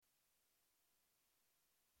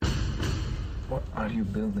What are you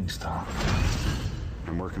building, Star?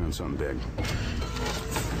 I'm working on something big.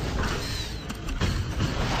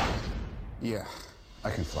 Yeah,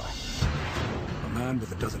 I can fly. A man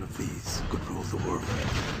with a dozen of these could rule the world.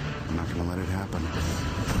 I'm not gonna let it happen.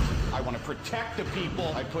 I want to protect the people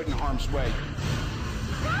I put in harm's way.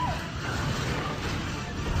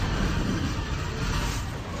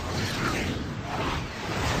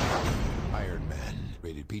 Iron Man,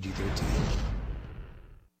 rated PG-13.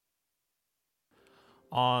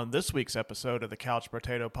 On this week's episode of the Couch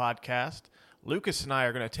Potato Podcast, Lucas and I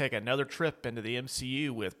are going to take another trip into the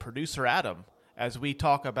MCU with producer Adam as we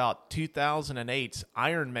talk about 2008's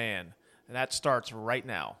Iron Man, and that starts right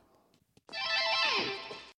now.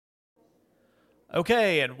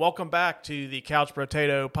 Okay, and welcome back to the Couch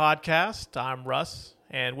Potato Podcast. I'm Russ,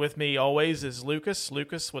 and with me always is Lucas.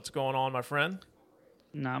 Lucas, what's going on, my friend?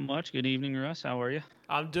 Not much. Good evening, Russ. How are you?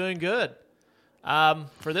 I'm doing good.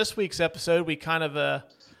 For this week's episode, we kind of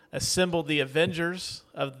assembled the Avengers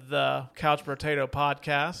of the Couch Potato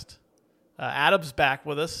Podcast. Adam's back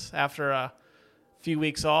with us after a few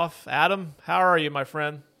weeks off. Adam, how are you, my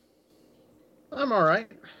friend? I'm all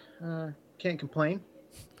right. Can't complain.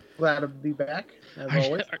 Glad to be back, as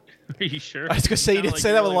always. Are you sure? I was going to say, you didn't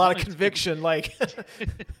say that with a lot of want to. conviction. Like,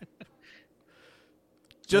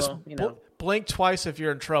 just Well, you know. blink twice if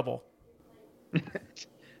you're in trouble.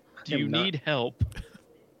 Do you I'm not. need help?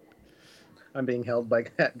 I'm being held by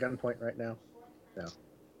at gunpoint right now. No,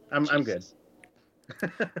 I'm good.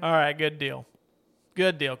 All right, good deal.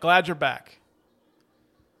 Good deal. Glad you're back.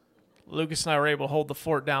 Lucas and I were able to hold the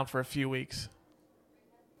fort down for a few weeks.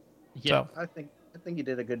 Yeah. So, I think you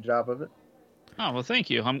did a good job of it. Oh, well,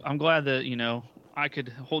 thank you. I'm glad that, I could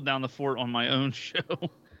hold down the fort on my own show.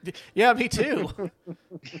 yeah, me too.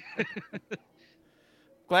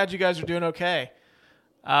 Glad you guys are doing okay.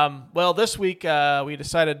 Well, this week we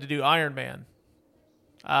decided to do Iron Man.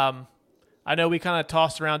 I know we kind of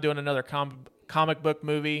tossed around doing another comic book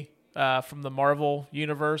movie from the Marvel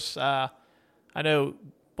universe. I know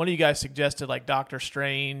one of you guys suggested like Doctor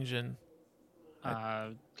Strange and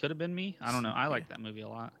Could have been me. I don't know. I like that movie a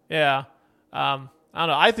lot. yeah. I don't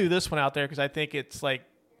know. I threw this one out there because I think it's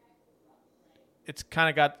kind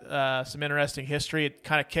of got some interesting history. It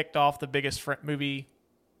kind of kicked off the biggest movie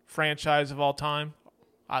franchise of all time.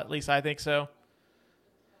 At least I think so.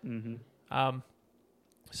 Mm-hmm.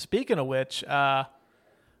 Speaking of which,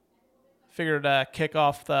 figured kick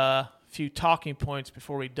off the few talking points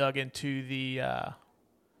before we dug into the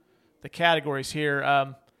categories here.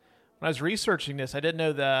 When I was researching this, I didn't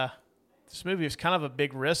know this movie was kind of a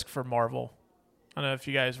big risk for Marvel. I don't know if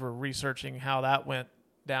you guys were researching how that went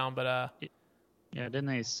down, but Yeah, didn't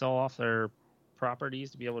they sell off their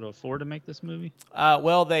properties to be able to afford to make this movie?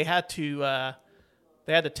 well, they had to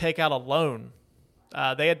take out a loan.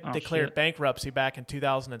 They had declared shit. bankruptcy back in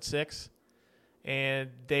 2006, and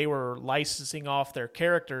they were licensing off their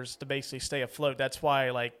characters to basically stay afloat. That's why,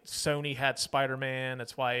 like, Sony had Spider-Man.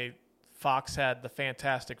 That's why Fox had the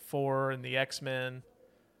Fantastic Four and the X-Men.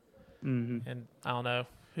 Mm-hmm. And I don't know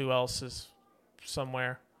who else is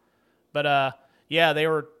somewhere. But, yeah, they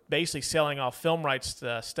were basically selling off film rights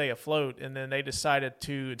to stay afloat, and then they decided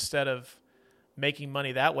to, instead of making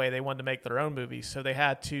money that way, they wanted to make their own movies. So they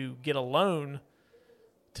had to get a loan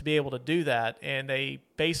to be able to do that, and they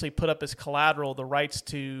basically put up as collateral the rights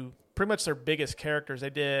to pretty much their biggest characters. They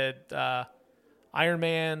did Iron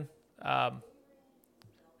Man.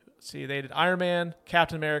 They did Iron Man,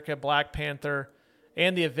 Captain America, Black Panther,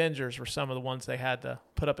 and the Avengers were some of the ones they had to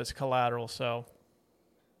put up as collateral. So,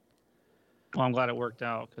 Well, I'm glad it worked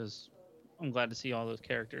out because I'm glad to see all those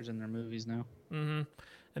characters in their movies now. mm-hmm.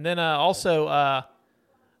 And then also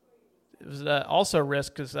it was also a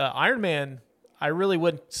risk because Iron Man, I really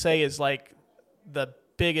wouldn't say is like the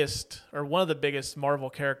biggest or one of the biggest Marvel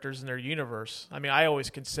characters in their universe. I mean, I always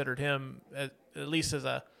considered him, at least as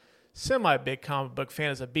a semi-big comic book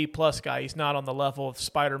fan, as a B-plus guy. He's not on the level of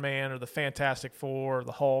Spider-Man or the Fantastic Four or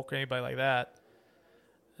the Hulk or anybody like that.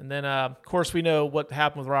 And then, of course, we know what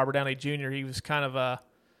happened with Robert Downey Jr. He was kind of a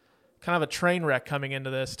train wreck coming into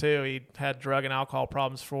this, too. He had drug and alcohol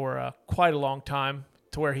problems for quite a long time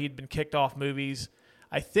to where he'd been kicked off movies.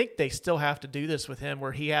 I think they still have to do this with him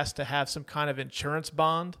where he has to have some kind of insurance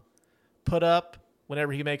bond put up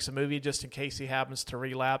whenever he makes a movie just in case he happens to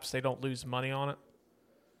relapse. They don't lose money on it.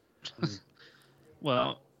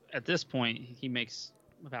 Well, at this point, he makes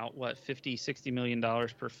about, $50-60 million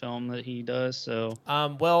per film that he does. So,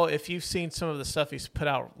 Well, if you've seen some of the stuff he's put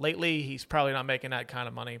out lately, he's probably not making that kind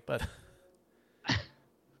of money, but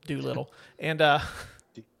Doolittle. And I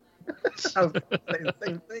was going to say the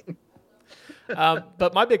same thing.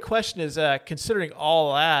 but my big question is, considering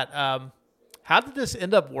all that, How did this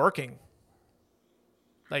end up working?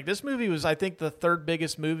 Like, this movie was, I think, the third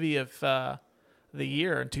biggest movie of the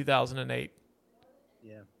year in 2008.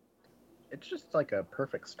 Yeah. It's just like a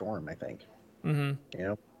perfect storm, I think. Mm-hmm. You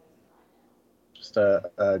know? Just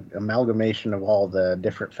a amalgamation of all the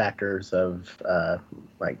different factors of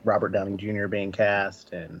like Robert Downey Jr. being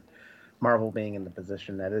cast and Marvel being in the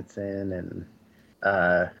position that it's in,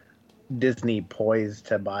 and Disney poised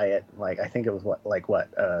to buy it. Like, I think it was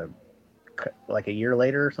like a year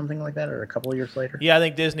later or something like that, or a couple of years later. Yeah, I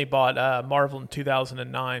think Disney bought Marvel in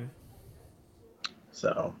 2009.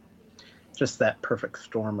 So, just that perfect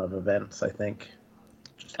storm of events, I think.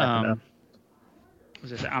 Just happened up.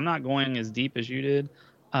 I'm not going as deep as you did.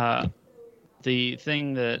 The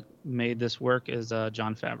thing that made this work is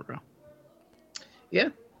Jon Favreau. Yeah.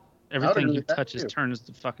 Everything he touches turns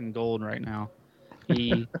to fucking gold right now.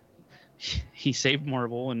 He he saved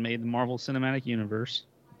Marvel and made the Marvel Cinematic Universe.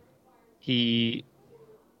 He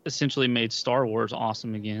essentially made Star Wars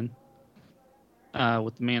awesome again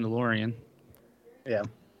with The Mandalorian. Yeah.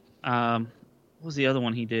 What was the other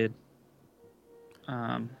one he did?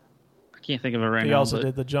 I can't think of it right now. He also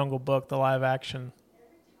did The Jungle Book, the live action.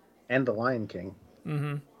 And The Lion King.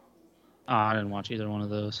 Mm-hmm. Oh, I didn't watch either one of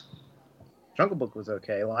those. Jungle Book was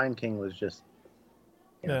okay. Lion King was just,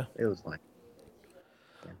 Yeah. It was like.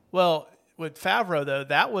 Yeah. Well, with Favreau, though,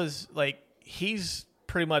 that was like, he's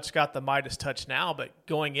pretty much got the Midas touch now, but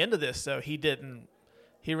going into this, though, he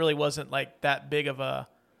really wasn't like that big of a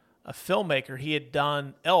filmmaker. He had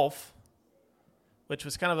done Elf, which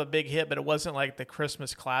was kind of a big hit, but it wasn't like the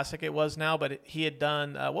Christmas classic it was now. But he had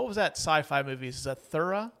done, what was that sci-fi movie?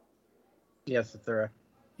 Zathura? Yes, Zathura.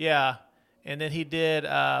 Yeah. And then he did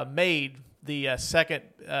Made, the second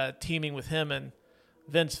teaming with him and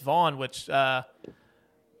Vince Vaughn, which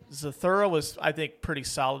Zathura was, I think, pretty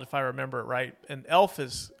solid if I remember it right. And Elf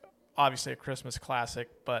is obviously a Christmas classic,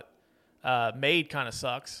 but Made kind of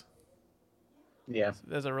sucks. Yeah.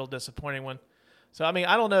 That's a real disappointing one. So, I mean,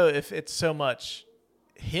 I don't know if it's so much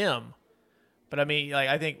him, but I mean, like,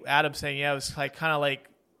 I think Adam's saying, yeah, it was like kind of like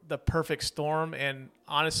the perfect storm. And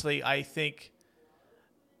honestly, I think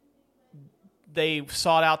they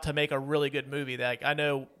sought out to make a really good movie. Like, I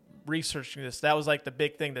know researching this, that was like the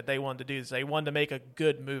big thing that they wanted to do, is they wanted to make a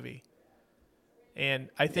good movie. And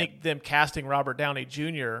I think them casting Robert Downey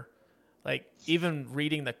Jr., like, even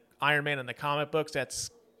reading the Iron Man in the comic books,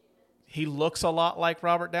 he looks a lot like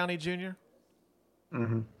Robert Downey Jr.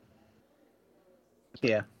 Mm-hmm.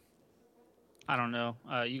 Yeah. I don't know.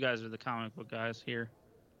 You guys are the comic book guys here.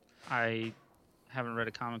 I haven't read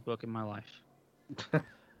a comic book in my life.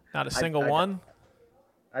 Not a single one?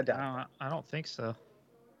 I doubt. I don't think so.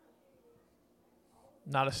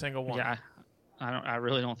 Not a single one. Yeah, I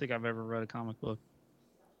really don't think I've ever read a comic book.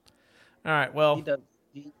 All right, well, He does.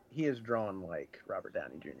 He is drawn like Robert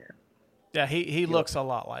Downey Jr. yeah, he looks a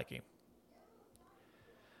lot like him.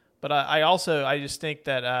 But I just think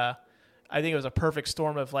that I think it was a perfect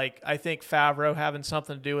storm of, like, I think Favreau having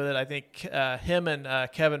something to do with it. I think him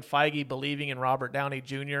and Kevin Feige believing in Robert Downey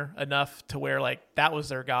Jr. enough to where, like, that was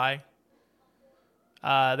their guy.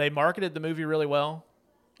 They marketed the movie really well.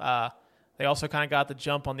 They also kind of got the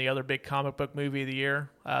jump on the other big comic book movie of the year,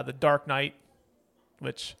 The Dark Knight,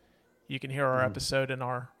 which you can hear our episode in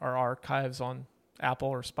our archives on Apple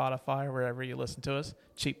or Spotify or wherever you listen to us.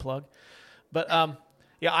 Cheap plug. But,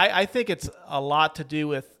 yeah, I think it's a lot to do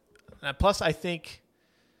with, plus I think,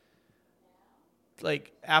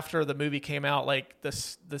 like, after the movie came out, like, the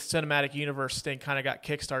cinematic universe thing kind of got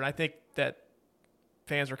kickstarted. I think that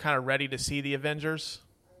fans were kind of ready to see the Avengers.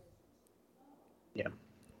 Yeah.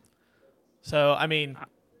 So, I mean,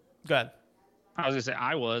 go ahead. I was gonna say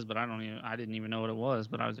I was, but I didn't even know what it was,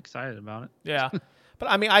 but I was excited about it. Yeah. But,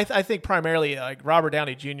 I mean, I think primarily, like, Robert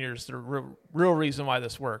Downey Jr. is the real reason why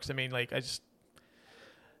this works. I mean, like,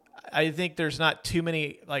 I think there's not too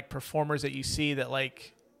many, like, performers that you see that,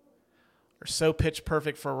 like, are so pitch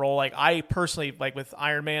perfect for a role. Like, I personally, like, with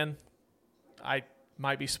Iron Man, I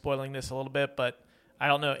might be spoiling this a little bit, but I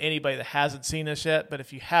don't know anybody that hasn't seen this yet. But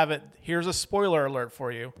if you haven't, here's a spoiler alert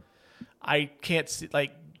for you. I can't see,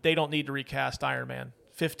 like, they don't need to recast Iron Man.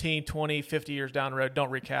 15, 20, 50 years down the road,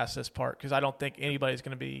 don't recast this part, because I don't think anybody's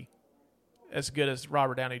going to be as good as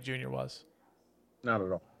Robert Downey Jr. was. Not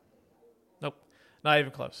at all. Nope. Not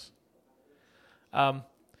even close.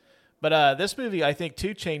 But this movie, I think,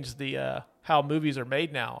 too, changed the how movies are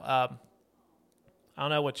made now. I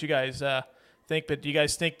don't know what you guys think, but do you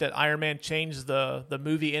guys think that Iron Man changed the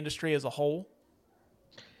movie industry as a whole?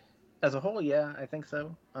 As a whole, yeah, I think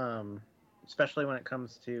so. Especially when it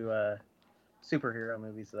comes to superhero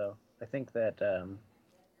movies, though. I think that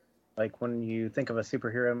Like when you think of a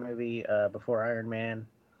superhero movie before Iron Man,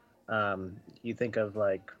 you think of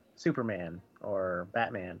like Superman or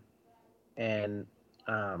Batman, and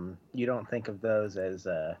you don't think of those as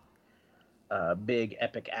big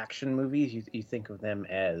epic action movies. You think of them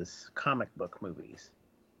as comic book movies,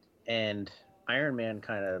 and Iron Man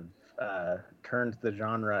kind of turned the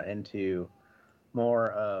genre into more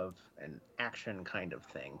of an action kind of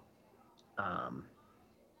thing.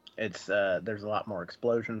 It's there's a lot more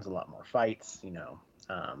explosions, a lot more fights. You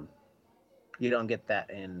don't get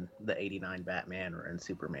that in the '89 Batman or in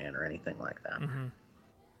Superman or anything like that. Mm-hmm.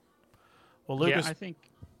 Well, Lucas, I think.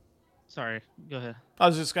 Sorry, go ahead. I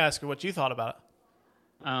was just gonna ask you what you thought about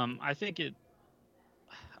it. I think it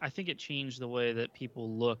changed the way that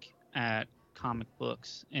people look at comic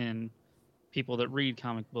books and people that read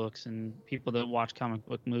comic books and people that watch comic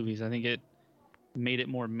book movies. I think it made it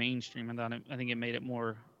more mainstream. I think it made it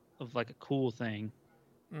more of like a cool thing.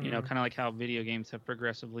 Mm-hmm. You know, kind of like how video games have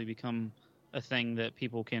progressively become a thing that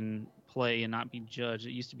people can play and not be judged.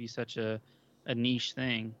 It used to be such a niche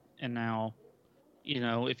thing, and now, you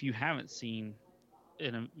know, if you haven't seen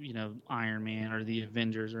Iron Man or the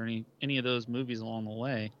Avengers or any of those movies along the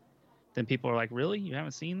way, then people are like, really? You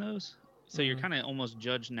haven't seen those? So you're kind of almost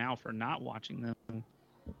judged now for not watching them.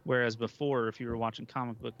 Whereas before, if you were watching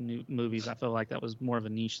comic book movies, I felt like that was more of a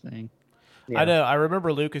niche thing. Yeah. I know. I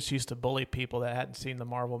remember Lucas used to bully people that hadn't seen the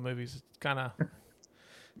Marvel movies. It's kind of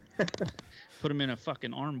put them in a fucking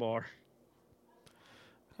armbar.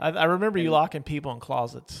 I remember you locking people in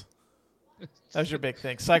closets. That was your big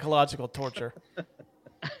thing. Psychological torture.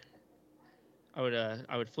 I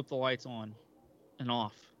would flip the lights on and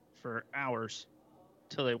off for hours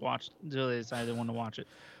until they decided they wanted to watch it.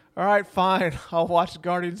 All right, fine. I'll watch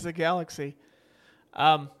Guardians of the Galaxy.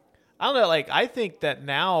 I don't know. Like, I think that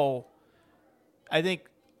now, I think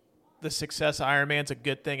the success of Iron Man's a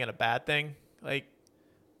good thing and a bad thing. Like,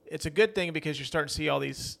 it's a good thing because you're starting to see all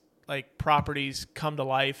these like properties come to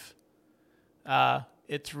life.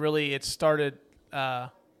 It started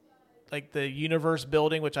like the universe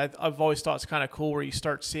building, which I've always thought is kind of cool, where you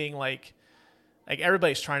start seeing like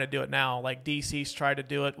everybody's trying to do it now. Like DC's tried to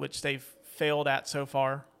do it, which they've failed at so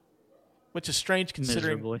far, which is strange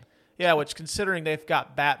considering. Miserably. Yeah, which considering they've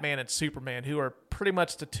got Batman and Superman, who are pretty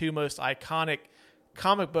much the two most iconic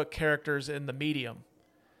comic book characters in the medium.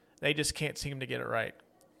 They just can't seem to get it right.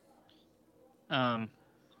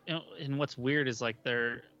 And what's weird is like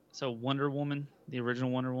Wonder Woman, the original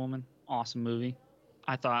Wonder Woman, awesome movie.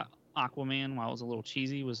 I thought Aquaman, while it was a little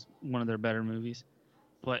cheesy, was one of their better movies.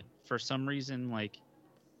 But for some reason, like,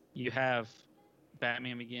 you have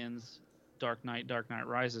Batman Begins, Dark Knight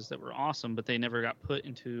Rises that were awesome, but they never got put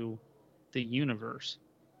into the universe.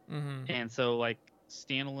 Mm-hmm. And so, like,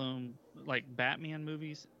 standalone, like, Batman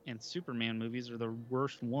movies and Superman movies are the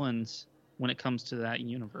worst ones when it comes to that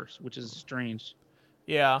universe, which is strange.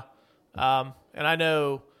 Yeah. And I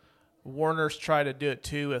know Warner's tried to do it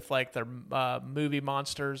too with like their movie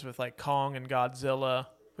monsters with like Kong and Godzilla,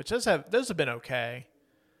 which those have been okay.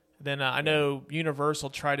 Then I know Universal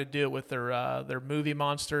tried to do it with their movie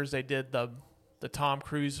monsters. They did the Tom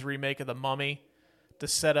Cruise remake of The Mummy to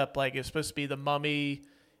set up like it's supposed to be the Mummy,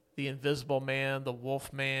 the Invisible Man, the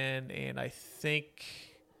Wolf Man, and I think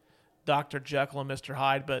Dr. Jekyll and Mr.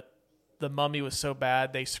 Hyde, but The Mummy was so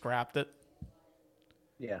bad they scrapped it.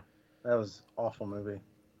 Yeah, that was an awful movie.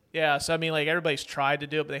 Yeah, so I mean, like everybody's tried to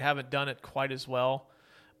do it, but they haven't done it quite as well.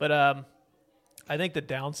 But I think the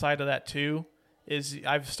downside of that too is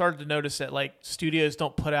I've started to notice that like studios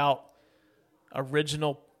don't put out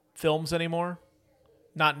original films anymore,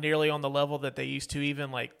 not nearly on the level that they used to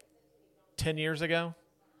even like 10 years ago,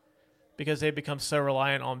 because they've become so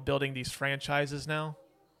reliant on building these franchises now.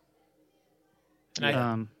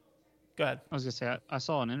 And go ahead. I was gonna say I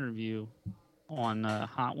saw an interview on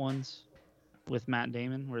Hot Ones with Matt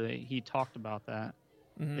Damon where he talked about that.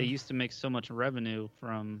 Mm-hmm. They used to make so much revenue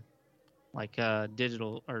from like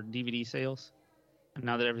digital or DVD sales, and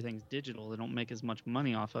now that everything's digital, they don't make as much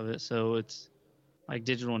money off of it. So it's like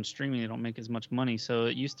digital and streaming, they don't make as much money. So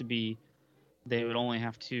it used to be they would only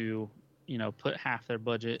have to, put half their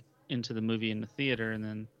budget into the movie in the theater, and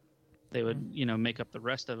then they would, make up the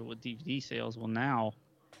rest of it with DVD sales. Well, now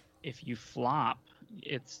if you flop,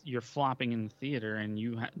 you're flopping in the theater, and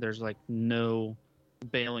there's like no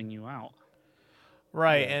bailing you out.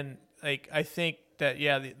 Right, yeah. And like I think that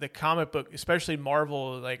the comic book, especially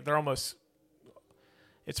Marvel, like they're almost.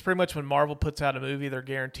 It's pretty much when Marvel puts out a movie, they're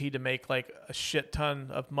guaranteed to make like a shit ton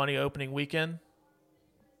of money opening weekend.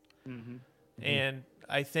 Mm-hmm. And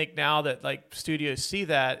I think now that like studios see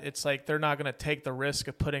that, it's like they're not going to take the risk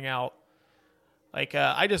of putting out Like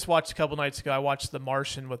I just watched a couple nights ago. I watched The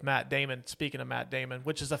Martian with Matt Damon. Speaking of Matt Damon,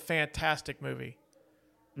 which is a fantastic movie.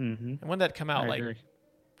 Mm-hmm. And when did that come out? I Like agree.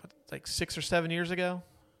 like 6 or 7 years ago.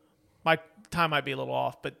 My time might be a little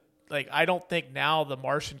off, but like I don't think now The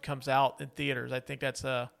Martian comes out in theaters. I think that's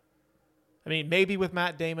I mean, maybe with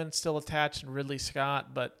Matt Damon still attached and Ridley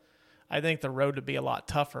Scott, but I think the road would be a lot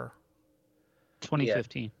tougher.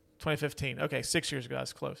 2015. 2015. Okay, 6 years ago.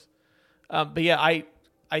 That's close. But yeah,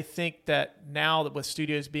 I think that now that with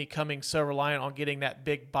studios becoming so reliant on getting that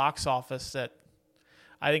big box office, that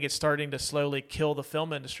I think it's starting to slowly kill the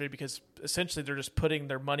film industry, because essentially they're just putting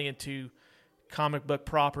their money into comic book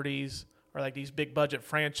properties or like these big budget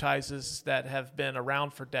franchises that have been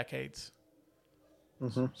around for decades.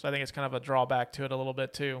 Mm-hmm. So I think it's kind of a drawback to it a little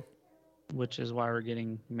bit too. Which is why we're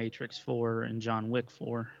getting Matrix 4 and John Wick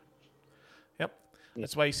 4. Yep.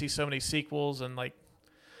 That's why you see so many sequels, and like,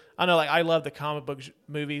 I know, like I love the comic book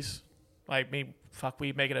movies. Like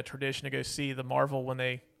we make it a tradition to go see the Marvel when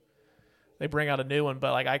they bring out a new one.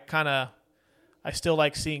 But like I still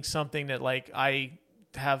like seeing something that like I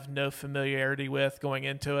have no familiarity with going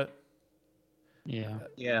into it. Yeah.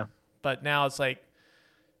 Yeah. But now it's like,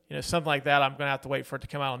 you know, something like that, I'm going to have to wait for it to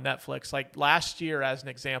come out on Netflix. Like last year, as an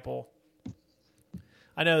example,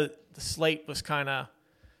 I know the slate was kind of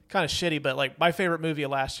shitty, but like my favorite movie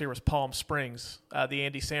of last year was Palm Springs, the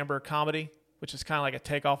Andy Samberg comedy, which is kind of like a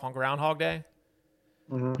takeoff on Groundhog Day,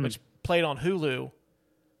 which played on Hulu.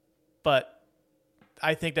 But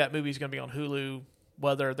I think that movie is going to be on Hulu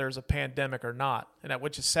whether there's a pandemic or not, and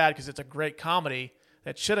which is sad because it's a great comedy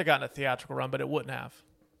that should have gotten a theatrical run, but it wouldn't have.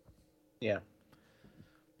 Yeah.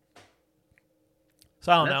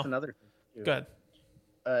 So I don't That's know. another thing, too, Good.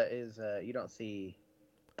 is you don't see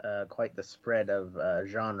quite the spread of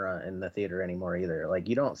genre in the theater anymore either. Like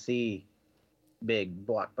you don't see big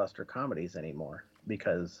blockbuster comedies anymore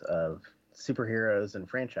because of superheroes and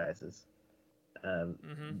franchises.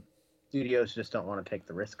 Studios just don't want to take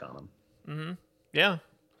the risk on them. Mm-hmm. Yeah.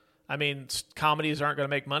 I mean, comedies aren't going to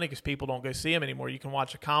make money because people don't go see them anymore. You can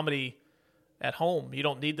watch a comedy at home. You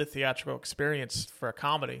don't need the theatrical experience for a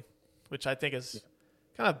comedy, which I think is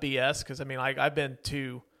kind of BS. Because I mean, I've been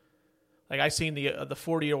to, like, I seen the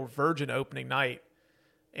 40-Year-Old Virgin opening night,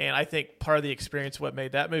 and I think part of the experience, what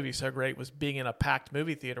made that movie so great, was being in a packed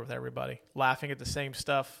movie theater with everybody, laughing at the same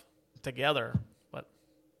stuff together. But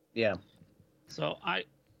yeah. So I,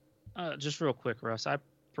 just real quick, Russ, I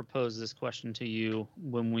proposed this question to you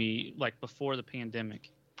when we, like, before the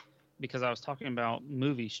pandemic, because I was talking about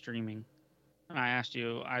movie streaming. And I asked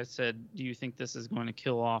you, I said, do you think this is going to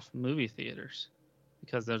kill off movie theaters?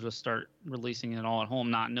 Because they'll just start releasing it all at home,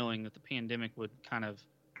 not knowing that the pandemic would kind of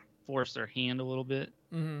force their hand a little bit.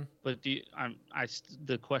 mm-hmm. But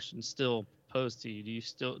the question still posed to you.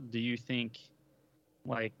 Do you think,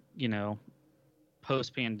 like, you know,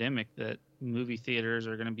 post-pandemic, that movie theaters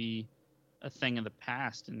are going to be a thing of the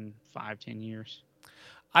past in 5-10 years?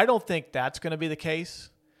 I don't think that's going to be the case,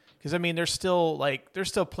 because I mean, there's still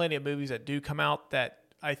plenty of movies that do come out that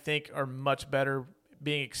I think are much better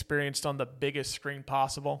being experienced on the biggest screen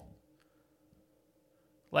possible.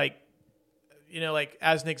 Like, you know, like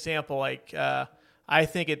as an example, like I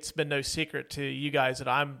think it's been no secret to you guys that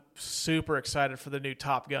I'm super excited for the new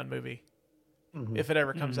Top Gun movie, if it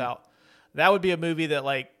ever comes out. That would be a movie that,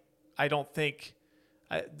 like, I don't think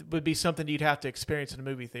would be something you'd have to experience in a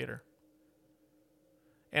movie theater.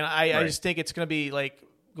 And I just think it's going to be like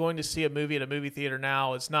going to see a movie at a movie theater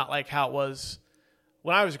now. It's not like how it was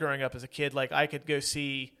when I was growing up as a kid. Like, I could go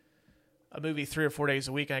see a movie 3 or 4 days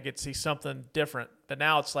a week and I could see something different. But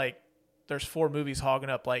now it's like there's 4 movies hogging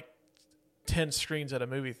up like 10 screens at a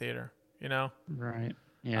movie theater, you know? Right.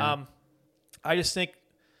 Yeah.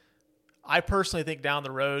 I personally think down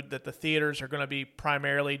the road that the theaters are going to be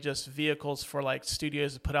primarily just vehicles for like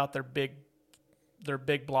studios to put out their big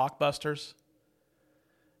blockbusters.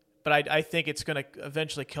 But I think it's going to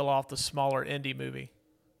eventually kill off the smaller indie movie.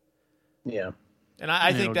 Yeah. And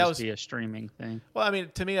I think that was be a streaming thing. Well, I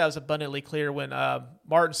mean, to me, that was abundantly clear when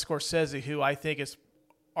Martin Scorsese, who I think is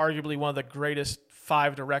arguably one of the greatest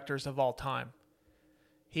 5 directors of all time,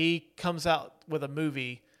 he comes out with a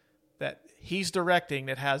movie that he's directing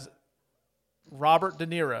that has Robert De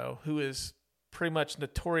Niro, who is pretty much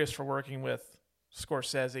notorious for working with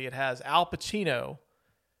Scorsese. It has Al Pacino,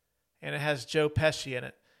 and it has Joe Pesci in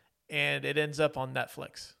it, and it ends up on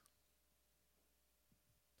Netflix.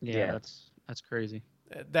 Yeah. That's crazy.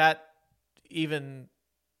 That even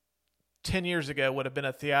 10 years ago would have been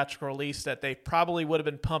a theatrical release that they probably would have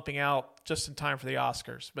been pumping out just in time for the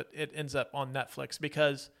Oscars, but it ends up on Netflix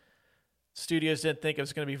because studios didn't think it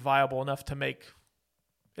was going to be viable enough to make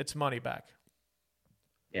its money back.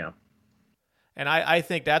 Yeah. And I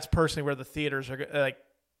think that's personally where the theaters are, like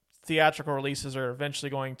theatrical releases are eventually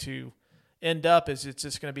going to end up, is it's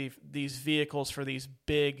just going to be these vehicles for these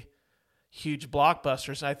big, huge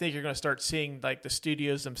blockbusters. And I think you're going to start seeing like the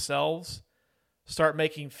studios themselves start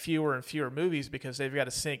making fewer and fewer movies because they've got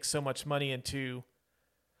to sink so much money into,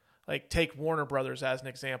 like, take Warner Brothers as an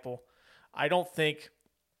example. I don't think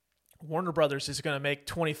Warner Brothers is going to make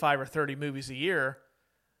 25 or 30 movies a year.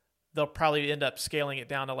 They'll probably end up scaling it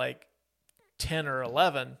down to like 10 or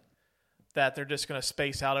 11 that they're just going to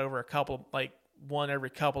space out over a couple, like one every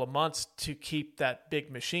couple of months to keep that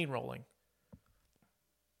big machine rolling.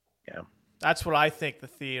 Yeah. That's what I think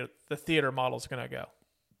the theater model is going to go.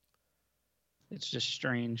 It's just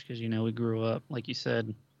strange because, you know, we grew up, like you said,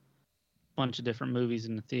 a bunch of different movies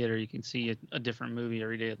in the theater. You can see a different movie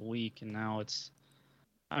every day of the week. And now it's,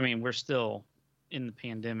 I mean, we're still in the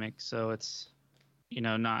pandemic. So it's, you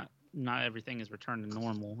know, not everything is returned to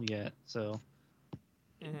normal yet. So,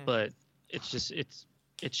 but it's just, it's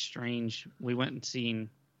strange. We went and seen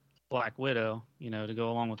Black Widow, you know, to go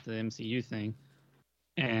along with the MCU thing.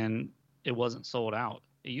 And it wasn't sold out.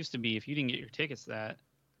 It used to be if you didn't get your tickets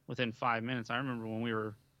within 5 minutes. I remember when we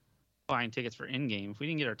were buying tickets for Endgame, if we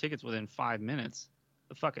didn't get our tickets within 5 minutes,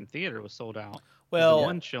 the fucking theater was sold out. Well, the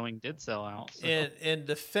one showing did sell out. So. In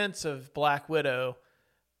defense of Black Widow,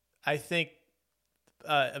 I think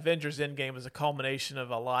Avengers Endgame was a culmination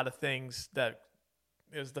of a lot of things. That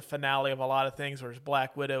is the finale of a lot of things, whereas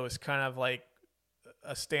Black Widow is kind of like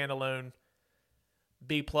a standalone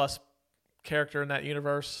B+ character in that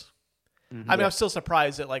universe. I mean, I'm still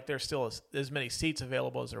surprised that like there's still as many seats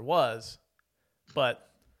available as there was, but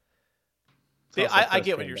I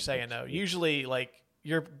get what you're saying though. Usually, like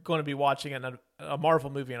you're going to be watching a Marvel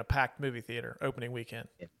movie in a packed movie theater opening weekend,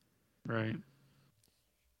 right?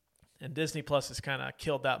 And Disney Plus has kind of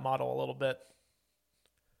killed that model a little bit.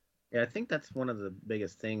 Yeah, I think that's one of the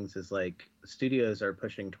biggest things is like studios are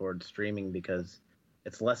pushing towards streaming because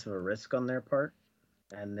it's less of a risk on their part.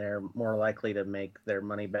 And they're more likely to make their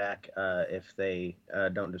money back if they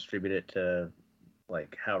don't distribute it to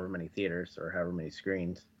like however many theaters or however many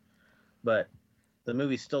screens. But the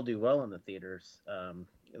movies still do well in the theaters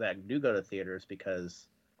that do go to theaters because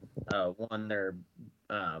one, they're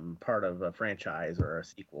part of a franchise or a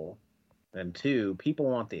sequel, and two, people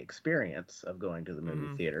want the experience of going to the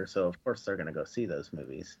movie theater. So of course they're going to go see those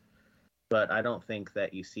movies. But I don't think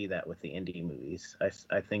that you see that with the indie movies.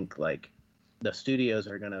 I think like the studios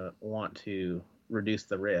are going to want to reduce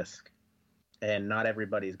the risk, and not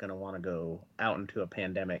everybody's going to want to go out into a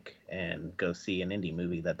pandemic and go see an indie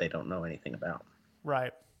movie that they don't know anything about.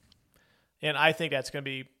 Right. And I think that's going to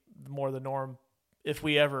be more the norm if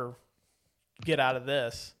we ever get out of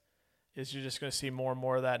this, is you're just going to see more and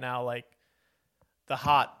more of that now. Like the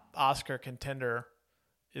hot Oscar contender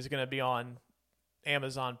is going to be on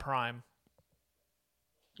Amazon Prime.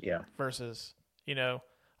 Yeah. Versus, you know,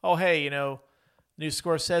 oh, hey, you know, new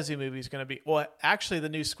Scorsese movie is going to be, well, actually the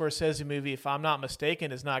new Scorsese movie, if I'm not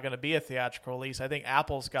mistaken, is not going to be a theatrical release. I think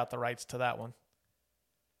Apple's got the rights to that one.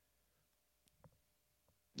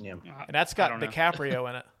 Yeah. And that's got DiCaprio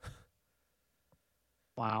in it.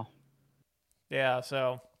 Wow. Yeah,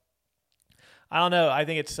 so I don't know. I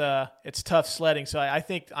think it's tough sledding. So I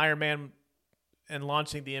think Iron Man and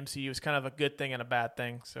launching the MCU is kind of a good thing and a bad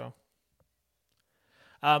thing. So,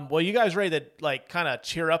 well, you guys ready to like kind of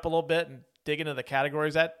cheer up a little bit and dig into the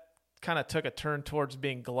categories? That kind of took a turn towards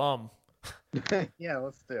being glum. Yeah,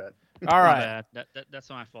 let's do it. All right. That's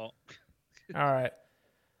my fault. All right.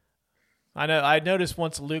 I know. I noticed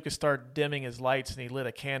once Lucas started dimming his lights and he lit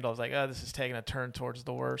a candle, I was like, oh, this is taking a turn towards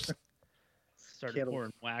the worst. Started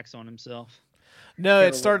pouring wax on himself. No,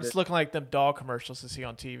 it started looking like them dog commercials to see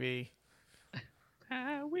on TV.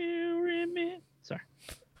 I will remember. Sorry.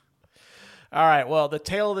 All right. Well, the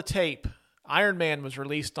tale of the tape. Iron Man was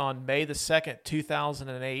released on May the 2nd,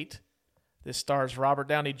 2008. This stars Robert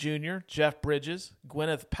Downey Jr., Jeff Bridges,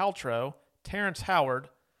 Gwyneth Paltrow, Terrence Howard,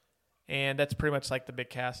 and that's pretty much like the big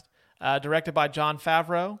cast. Directed by Jon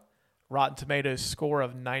Favreau. Rotten Tomatoes score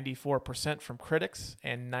of 94% from critics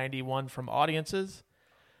and 91% from audiences.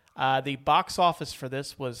 The box office for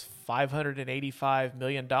this was $585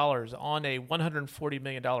 million on a $140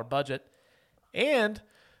 million budget. And,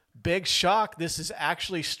 big shock, this is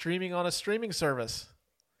actually streaming on a streaming service.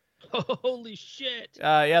 Holy shit.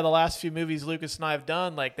 Yeah, the last few movies Lucas and I have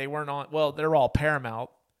done, like they weren't on, well, they're all Paramount.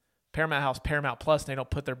 Paramount House, Paramount Plus, and they don't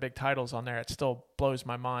put their big titles on there. It still blows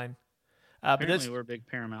my mind. Apparently we're big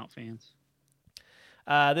Paramount fans.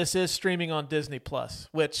 This is streaming on Disney Plus,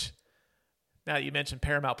 which, now that you mentioned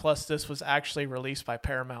Paramount Plus, this was actually released by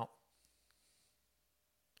Paramount.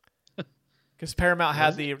 Because Paramount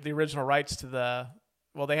had the original rights to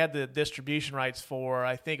they had the distribution rights for,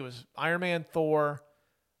 I think it was Iron Man, Thor,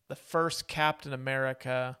 the first Captain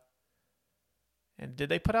America, and did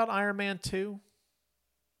they put out Iron Man 2?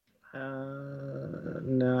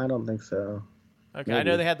 No, I don't think so. Okay, I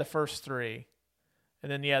know they had the first 3.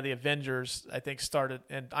 And then, the Avengers, I think, started,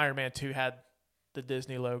 and Iron Man 2 had the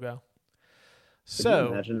Disney logo. Could you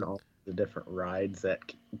imagine all the different rides at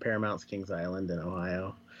Paramount's Kings Island in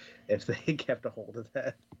Ohio if they kept a hold of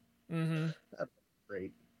that? Mm-hmm. That'd be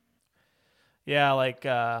great. Yeah, like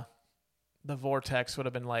the Vortex would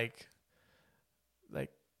have been like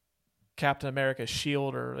Captain America's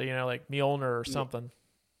shield, or like Mjolnir or something.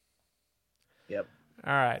 Yep.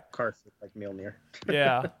 All right. Carson like Mjolnir.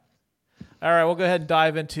 Yeah. All right, we'll go ahead and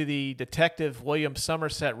dive into the Detective William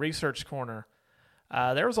Somerset Research Corner.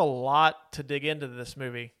 There was a lot to dig into this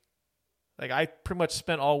movie. Like, I pretty much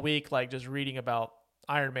spent all week just reading about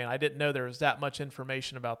Iron Man. I didn't know there was that much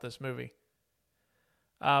information about this movie.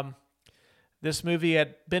 This movie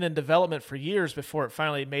had been in development for years before it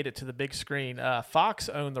finally made it to the big screen. Fox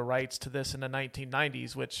owned the rights to this in the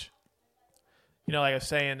 1990s, which, like I was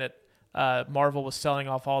saying, that Marvel was selling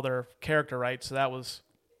off all their character rights, so that was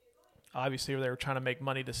obviously they were trying to make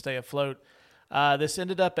money to stay afloat. This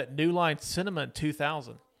ended up at New Line Cinema in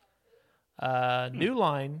 2000. New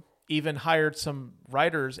Line even hired some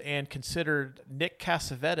writers and considered Nick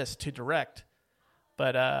Cassavetes to direct,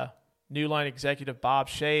 but New Line executive Bob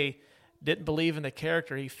Shaye didn't believe in the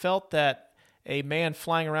character. He felt that a man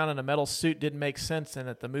flying around in a metal suit didn't make sense and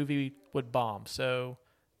that the movie would bomb. So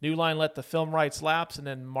New Line let the film rights lapse, and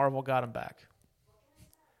then Marvel got him back.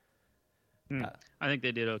 I think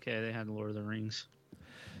they did okay. They had Lord of the Rings.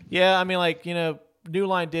 Yeah, I mean, New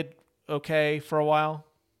Line did okay for a while.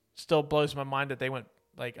 Still blows my mind that they went,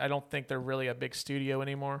 I don't think they're really a big studio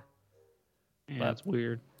anymore. Yeah, that's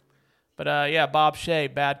weird. But, Bob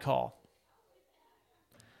Shaye, bad call.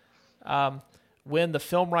 When the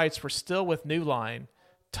film rights were still with New Line,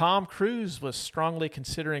 Tom Cruise was strongly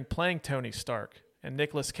considering playing Tony Stark, and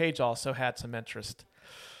Nicolas Cage also had some interest.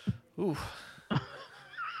 Ooh.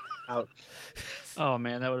 Ouch. Oh,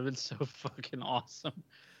 man, that would have been so fucking awesome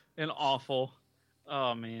and awful.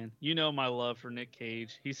 Oh, man. You know my love for Nick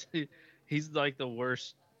Cage. He's like the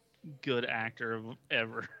worst good actor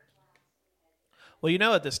ever.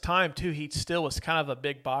 Well, at this time, too, he still was kind of a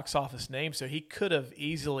big box office name, so he could have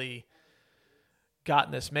easily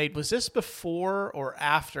gotten this made. Was this before or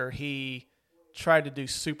after he tried to do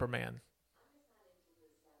Superman?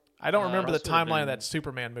 I don't remember the timeline of that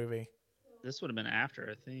Superman movie. This would have been after,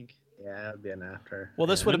 I think. Yeah, it would have been after. Well,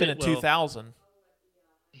 this would have been in 2000.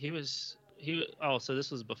 So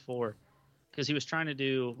this was before. Because he was trying to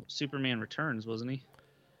do Superman Returns, wasn't he?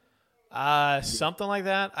 Something like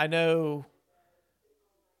that. I know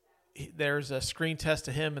there's a screen test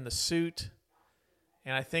of him in the suit,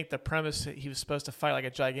 and I think the premise, he was supposed to fight like a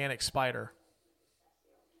gigantic spider.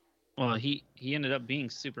 Well, he ended up being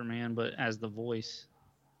Superman, but as the voice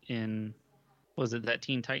in, was it that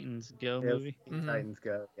Teen Titans Go movie? Teen Titans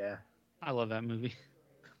Go, yeah. I love that movie.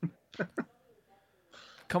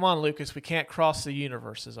 Come on, Lucas. We can't cross the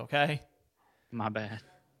universes, okay? My bad.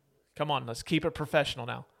 Come on, let's keep it professional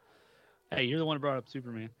now. Hey, you're the one who brought up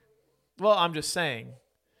Superman. Well, I'm just saying.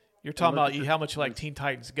 You're talking about how much you like Teen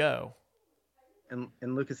Titans Go.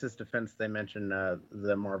 In Lucas's defense, they mentioned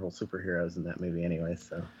the Marvel superheroes in that movie anyway,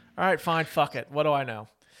 so. All right, fine, fuck it. What do I know?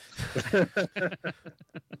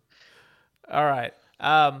 All right.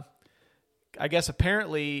 I guess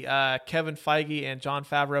apparently Kevin Feige and Jon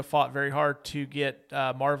Favreau fought very hard to get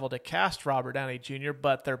Marvel to cast Robert Downey Jr.,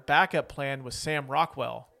 but their backup plan was Sam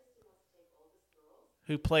Rockwell,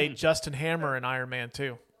 who played Justin Hammer in Iron Man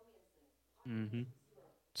 2. Mm-hmm.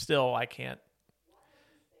 Still, I can't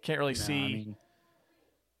really see.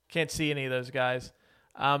 Can't see any of those guys.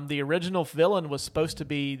 The original villain was supposed to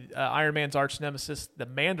be Iron Man's arch nemesis, the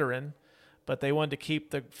Mandarin, but they wanted to keep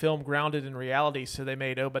the film grounded in reality, so they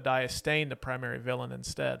made Obadiah Stane the primary villain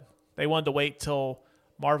instead. They wanted to wait till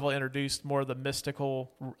Marvel introduced more of the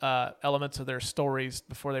mystical elements of their stories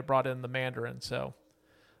before they brought in the Mandarin, so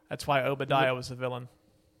that's why Obadiah was the villain.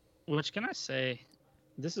 Which, can I say,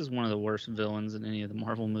 this is one of the worst villains in any of the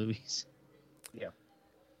Marvel movies. Yeah,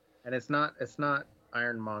 and it's not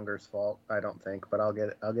Ironmonger's fault, I don't think, but I'll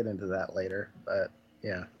get into that later. But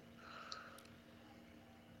yeah.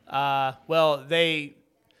 Well,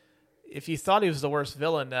 if you thought he was the worst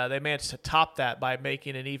villain, they managed to top that by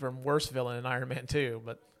making an even worse villain in Iron Man 2.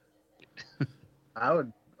 But I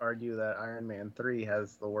would argue that Iron Man 3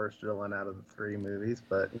 has the worst villain out of the 3 movies,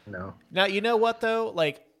 but Now, you know what though?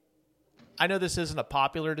 Like, I know this isn't a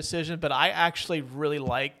popular decision, but I actually really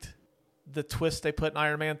liked the twist they put in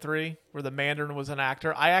Iron Man 3, where the Mandarin was an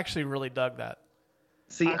actor. I actually really dug that.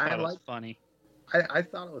 See, I thought I it was like. funny. I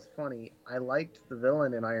thought it was funny. I liked the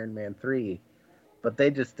villain in Iron Man 3, but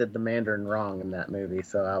they just did the Mandarin wrong in that movie,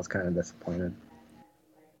 so I was kind of disappointed.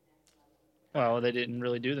 Well, they didn't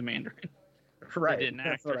really do the Mandarin. Right. didn't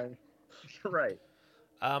That's act what it. Right.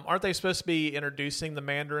 Aren't they supposed to be introducing the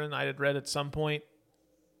Mandarin? I had read at some point.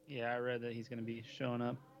 Yeah, I read that he's going to be showing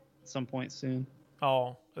up at some point soon.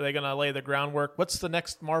 Oh, are they going to lay the groundwork? What's the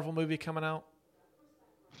next Marvel movie coming out?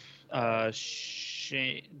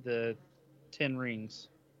 The Ten Rings.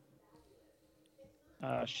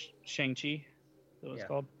 Shang-Chi, is that what it's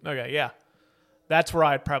called? Okay, yeah. That's where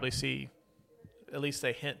I'd probably see at least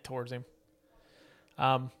a hint towards him.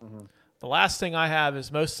 The last thing I have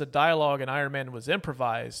is most of the dialogue in Iron Man was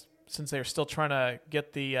improvised since they were still trying to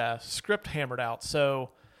get the script hammered out.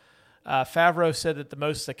 So Favreau said that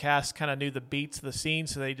most of the cast kind of knew the beats of the scene,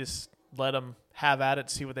 so they just let them have at it,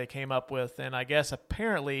 see what they came up with. And I guess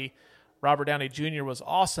apparently Robert Downey Jr. was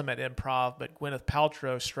awesome at improv, but Gwyneth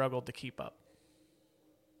Paltrow struggled to keep up.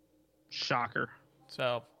 Shocker.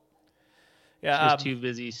 So, She yeah. was too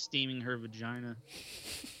busy steaming her vagina.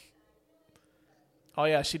 Oh,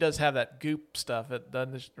 yeah, she does have that goop stuff,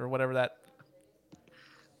 or whatever that.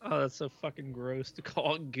 Oh, that's so fucking gross to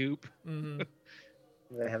call it goop. Mm-hmm.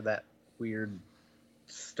 They have that weird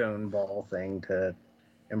stone ball thing to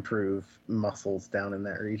improve muscles down in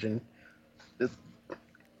that region.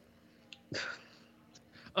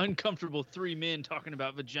 Uncomfortable three men talking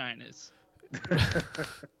about vaginas.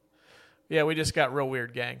 Yeah, we just got real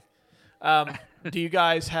weird, gang. Do you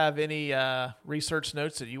guys have any research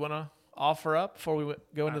notes that you want to offer up before we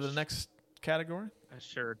go into the next category? I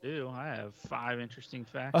sure do. I have 5 interesting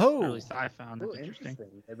facts. Oh. Or at least I found it interesting.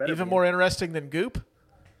 They better Even be more interesting than goop?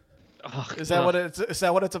 Oh, Is that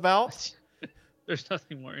what it's about? There's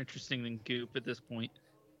nothing more interesting than goop at this point.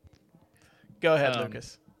 Go ahead,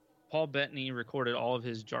 Lucas. Paul Bettany recorded all of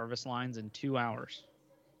his Jarvis lines in 2 hours.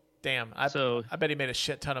 Damn, I bet he made a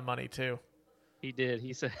shit ton of money too. He did.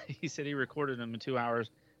 He said he recorded them in 2 hours,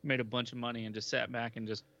 made a bunch of money, and just sat back and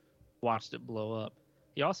just watched it blow up.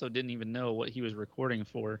 He also didn't even know what he was recording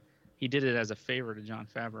for. He did it as a favor to Jon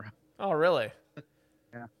Favreau. Oh, really?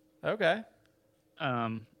 Yeah. Okay.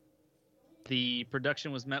 The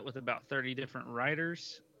production was met with about 30 different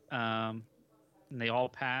writers, and they all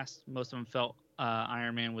passed. Most of them felt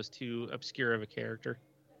Iron Man was too obscure of a character,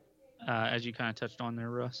 as you kind of touched on there,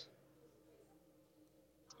 Russ.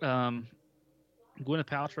 Gwyneth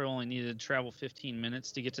Paltrow only needed to travel 15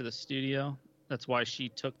 minutes to get to the studio. That's why she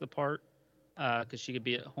took the part, because she could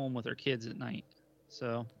be at home with her kids at night.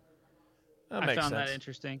 So I found that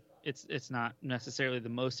interesting. It's not necessarily the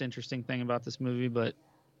most interesting thing about this movie, but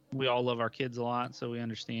we all love our kids a lot, so we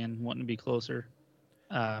understand wanting to be closer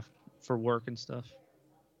for work and stuff.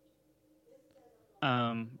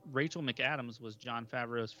 Rachel McAdams was Jon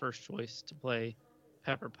Favreau's first choice to play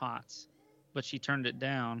Pepper Potts, but she turned it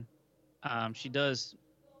down. She does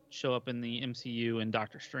show up in the MCU and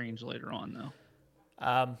Doctor Strange later on,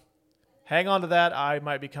 though. Hang on to that. I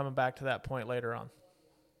might be coming back to that point later on.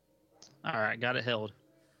 All right, got it held.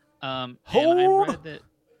 And Hold! I read that.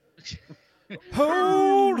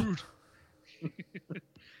 Hold!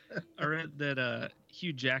 I read that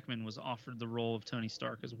Hugh Jackman was offered the role of Tony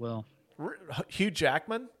Stark as well. Hugh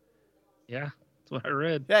Jackman? Yeah, that's what I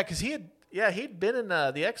read. Yeah, because he'd been in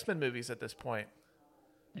the X-Men movies at this point.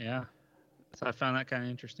 Yeah, so I found that kind of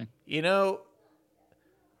interesting. You know,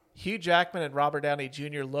 Hugh Jackman and Robert Downey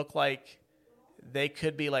Jr. look like they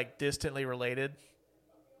could be like distantly related.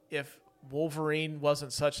 If Wolverine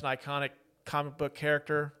wasn't such an iconic comic book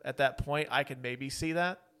character at that point, I could maybe see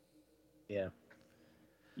that. Yeah.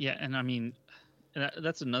 Yeah, and I mean,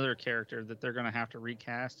 that's another character that they're going to have to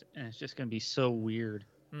recast, and it's just going to be so weird.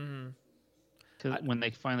 Because when they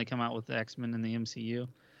finally come out with the X-Men in the MCU,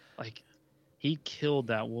 like, he killed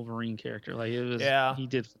that Wolverine character. Like, it was, he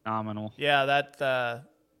did phenomenal. Yeah,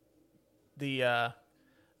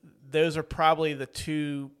 those are probably the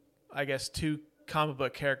two comic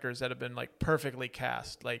book characters that have been like perfectly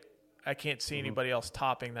cast. Like, I can't see anybody else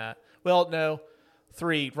topping that. Well, no,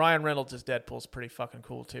 3. Ryan Reynolds as Deadpool's pretty fucking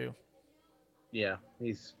cool too. Yeah,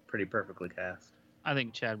 he's pretty perfectly cast. I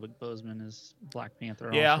think Chadwick Boseman is Black Panther.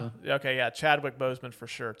 Yeah. Also. Okay. Yeah. Chadwick Boseman for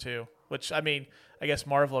sure too. Which, I mean, I guess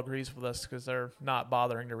Marvel agrees with us because they're not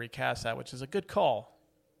bothering to recast that, which is a good call.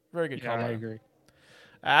 Very good call. I agree.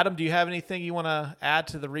 Adam, do you have anything you want to add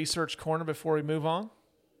to the research corner before we move on?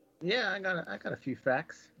 Yeah, I got a few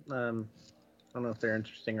facts. I don't know if they're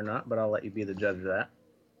interesting or not, but I'll let you be the judge of that.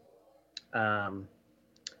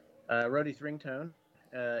 Rhodey's ringtone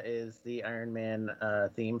is the Iron Man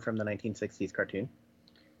theme from the 1960s cartoon.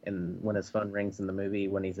 And when his phone rings in the movie,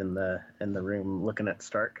 when he's in the room looking at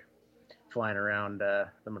Stark, flying around the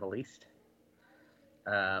Middle East.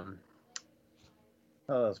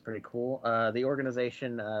 Oh, that was pretty cool. The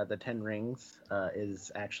organization, the Ten Rings,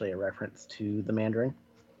 is actually a reference to the Mandarin,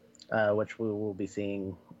 which we will be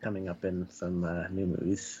seeing coming up in some new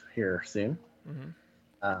movies here soon.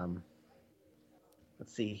 Mm-hmm.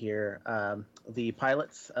 Let's see here. The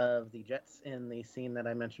pilots of the jets in the scene that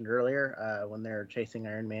I mentioned earlier, when they're chasing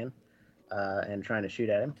Iron Man and trying to shoot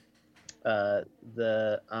at him,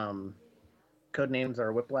 the code names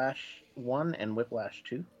are Whiplash 1 and Whiplash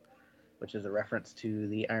 2. Which is a reference to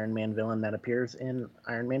the Iron Man villain that appears in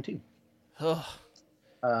Iron Man 2.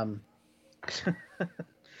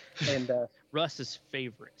 And Russ's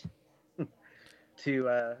favorite.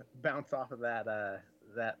 To bounce off of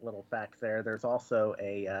that little fact there's also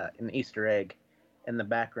an Easter egg in the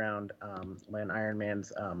background when Iron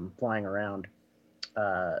Man's flying around.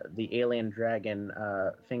 The alien dragon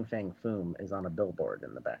Fing Fang Foom is on a billboard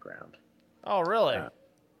in the background. Oh, really?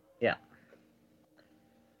 Yeah.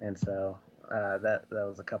 And so that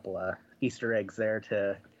was a couple of Easter eggs there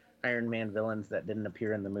to Iron Man villains that didn't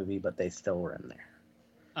appear in the movie, but they still were in there.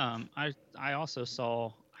 I also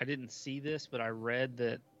saw, I didn't see this, but I read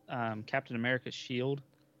that Captain America's shield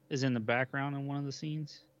is in the background in one of the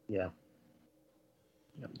scenes. Yeah.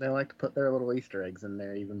 Yep, they like to put their little Easter eggs in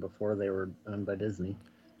there even before they were owned by Disney.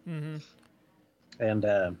 Mm-hmm.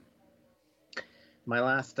 And my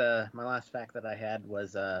last fact that I had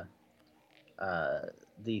was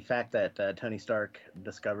the fact that Tony Stark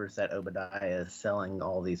discovers that Obadiah is selling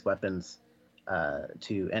all these weapons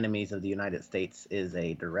to enemies of the United States is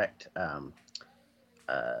a direct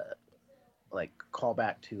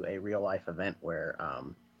callback to a real life event where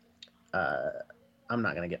I'm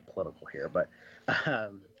not going to get political here, but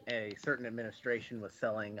a certain administration was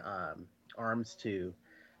selling arms to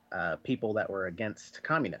people that were against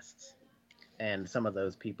communists, and some of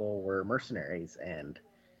those people were mercenaries and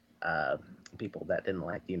people that didn't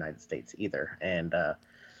like the United States either. And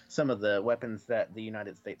some of the weapons that the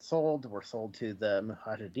United States sold were sold to the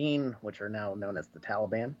Mujahideen, which are now known as the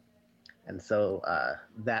Taliban. And so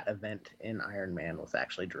that event in Iron Man was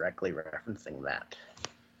actually directly referencing that.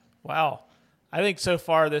 Wow. I think so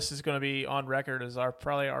far this is going to be on record as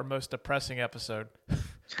probably our most depressing episode.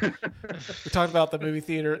 We talked about the movie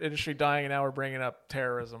theater industry dying, and now we're bringing up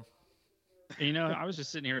terrorism. You know, I was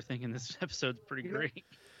just sitting here thinking this episode's pretty great.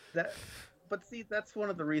 But see, that's one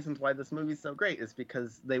of the reasons why this movie's so great, is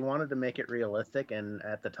because they wanted to make it realistic. And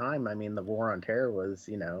at the time, I mean, the war on terror was,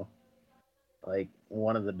 like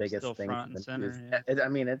one of the biggest still things. Front and center, yeah. I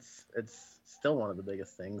mean, it's still one of the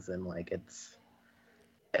biggest things, and like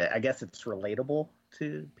I guess it's relatable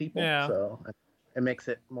to people. Yeah. So it makes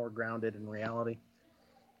it more grounded in reality.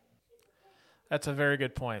 That's a very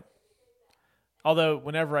good point. Although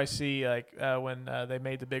whenever I see when they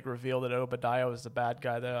made the big reveal that Obadiah was the bad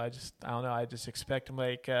guy, though, I don't know. I just expect him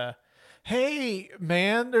like, "Hey,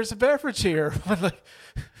 man, there's a beverage here."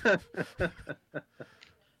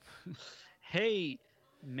 Hey,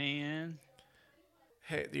 man.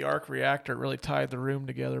 Hey, the arc reactor really tied the room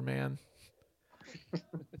together, man.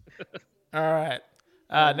 All right.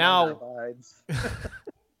 Now.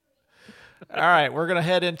 All right, we're gonna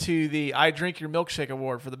head into the "I Drink Your Milkshake"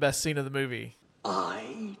 award for the best scene of the movie.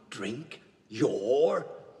 I drink your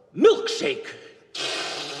milkshake.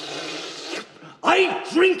 I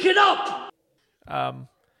drink it up.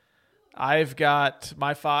 I've got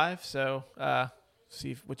my 5, so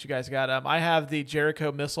see what you guys got. I have the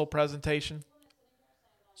Jericho missile presentation.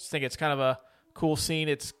 Just think it's kind of a cool scene.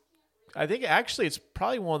 I think actually it's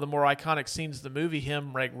probably one of the more iconic scenes of the movie.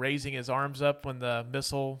 Him like raising his arms up when the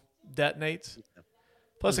missile detonates.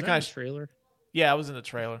 Plus, it kind of trailer. Yeah, it was in the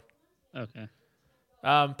trailer. Okay.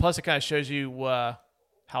 Plus, it kind of shows you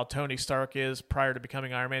how Tony Stark is prior to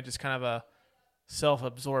becoming Iron Man. Just kind of a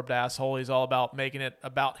self-absorbed asshole. He's all about making it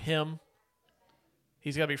about him.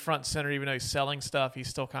 He's got to be front and center, even though he's selling stuff. He's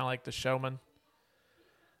still kind of like the showman.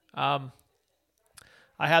 I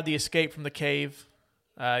had the escape from the cave.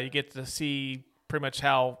 You get to see pretty much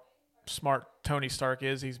how smart Tony Stark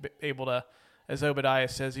is. He's able to, as Obadiah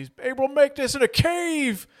says, he's able to make this in a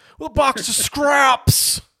cave with a box of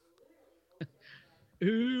scraps.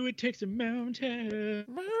 Ooh, it takes a mountain. The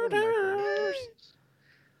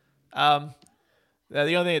only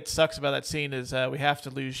thing that sucks about that scene is we have to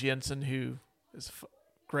lose Jensen, who is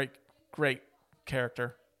a great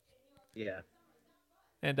character. Yeah.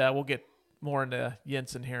 And we'll get more into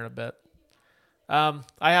Jensen here in a bit. I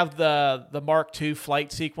have the Mark II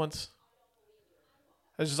flight sequence.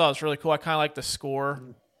 I just thought it was really cool. I kind of like the score,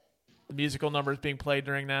 the musical numbers being played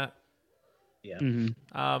during that. Yeah.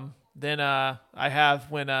 Then I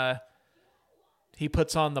have when he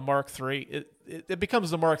puts on the Mark III. It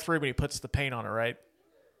becomes the Mark III when he puts the paint on it, right?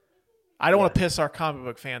 I don't want to piss our comic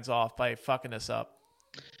book fans off by fucking this up.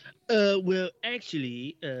 Well,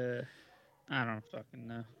 actually, I don't fucking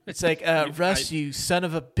know. It's like, Russ, you son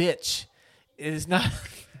of a bitch. It is not...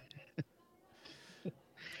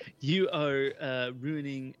 You are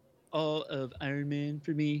ruining all of Iron Man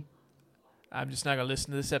for me. I'm just not going to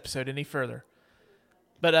listen to this episode any further.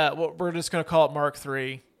 But we're just going to call it Mark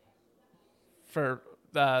III for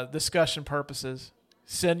discussion purposes.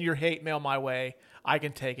 Send your hate mail my way. I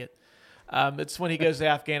can take it. It's when he goes to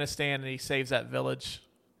Afghanistan and he saves that village.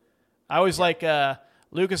 I always like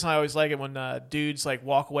Lucas and I always like it when dudes like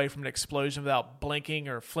walk away from an explosion without blinking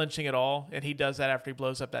or flinching at all, and he does that after he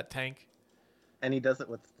blows up that tank. And he does it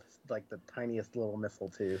with like the tiniest little missile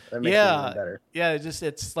too. That makes it even better. Yeah,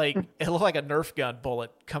 it's like it looked like a Nerf gun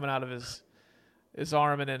bullet coming out of his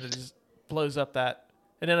arm, and then it just blows up that.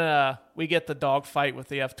 And then we get the dogfight with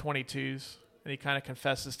the F-22s, and he kind of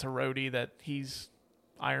confesses to Rhodey that he's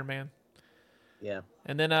Iron Man. Yeah.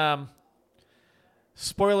 And then,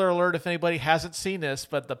 spoiler alert if anybody hasn't seen this,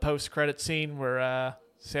 but the post-credit scene where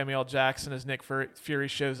Samuel L. Jackson as Nick Fury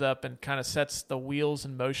shows up and kind of sets the wheels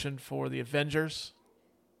in motion for the Avengers.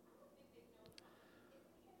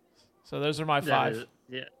 So those are my five.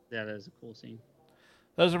 That is a cool scene.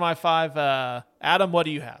 Those are my five. Adam, what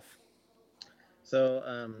do you have? So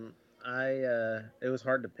it was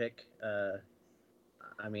hard to pick.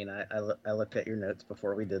 I mean, I looked at your notes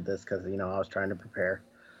before we did this because, I was trying to prepare.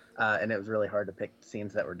 And it was really hard to pick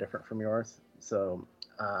scenes that were different from yours. So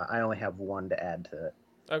I only have one to add to it.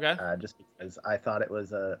 Okay. Just because I thought it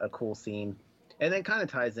was a cool scene. And it kind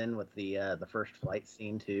of ties in with the first flight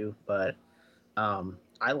scene too. But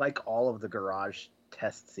I like all of the garage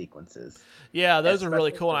test sequences. Yeah, those are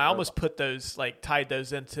really cool. And I the almost put those, tied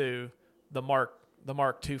those into the Mark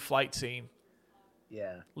II flight scene.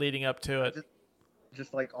 Yeah. Leading up to it.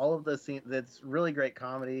 Just like all of the scenes, it's really great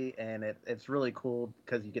comedy, and it's really cool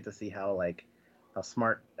because you get to see how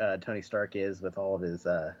smart Tony Stark is with all of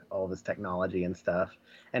his technology and stuff,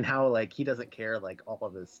 and how he doesn't care all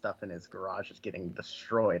of his stuff in his garage is getting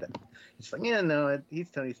destroyed. He's just like, yeah, no, he's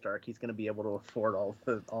Tony Stark. He's going to be able to afford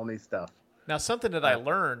all new stuff. Now, something that I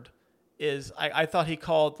learned is I thought he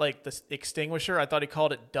called the extinguisher. I thought he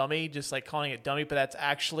called it dummy, just calling it dummy, but that's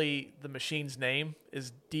actually the machine's name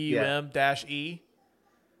is DUM-E.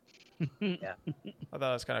 Yeah, I thought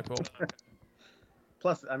that was kind of cool.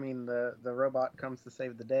 Plus, I mean, the robot comes to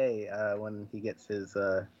save the day when he gets his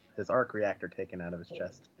arc reactor taken out of his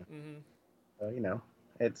chest. Mm-hmm. So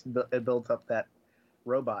it builds up that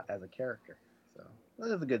robot as a character. So that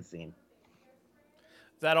was a good scene.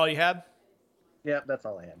 Is that all you had? Yeah, that's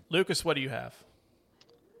all I had. Lucas, what do you have?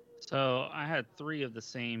 So I had three of the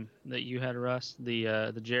same that you had, Russ.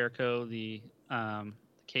 The Jericho, the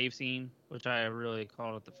cave scene, which I really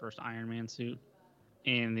called it the first Iron Man suit,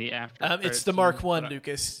 and the after. It's the Mark I,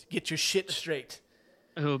 Lucas. Get your shit straight.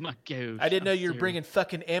 Oh my gosh! I didn't know you were bringing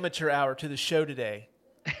fucking amateur hour to the show today.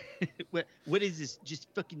 What is this? Just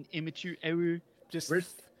fucking amateur hour? Just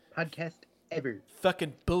worst podcast ever.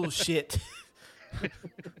 Fucking bullshit. Go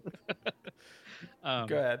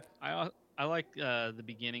ahead. I like the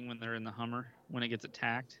beginning when they're in the Hummer when it gets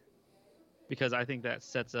attacked, because I think that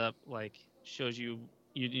sets up shows you.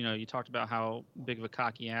 You talked about how big of a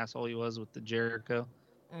cocky asshole he was with the Jericho.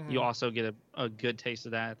 Mm-hmm. You also get a good taste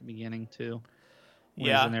of that at the beginning too.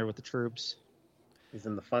 When he's in there with the troops. He's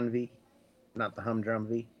in the fun V, not the humdrum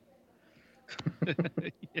V.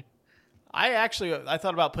 Yeah. I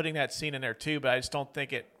thought about putting that scene in there too, but I just don't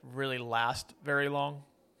think it really lasts very long.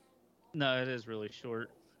 No, it is really short.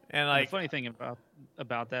 And the funny thing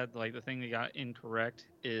about that, the thing they got incorrect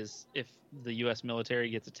is if the U.S. military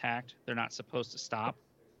gets attacked, they're not supposed to stop.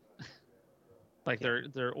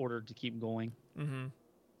 They're ordered to keep going. Mm-hmm.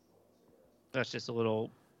 That's just a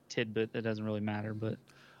little tidbit that doesn't really matter, but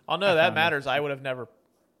oh no, that matters. I would have never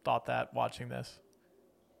thought that watching this.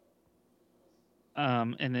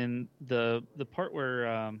 And then the part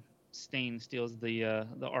where Stain steals the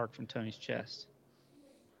arc from Tony's chest.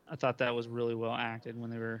 I thought that was really well acted when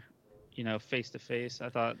they were, face to face. I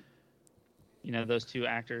thought, those two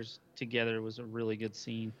actors together was a really good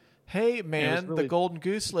scene. Hey, man, really... the golden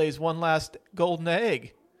goose lays one last golden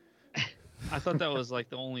egg. I thought that was the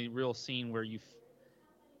only real scene where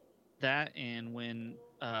that and when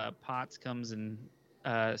Potts comes and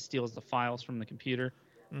steals the files from the computer.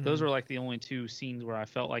 Mm-hmm. Those were the only two scenes where I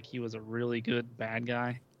felt like he was a really good bad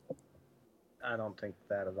guy. I don't think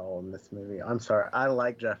that at all in this movie. I'm sorry. I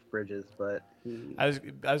like Jeff Bridges, but I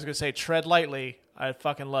was gonna say tread lightly. I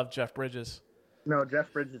fucking love Jeff Bridges. no,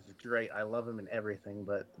 Jeff Bridges is great. I love him in everything,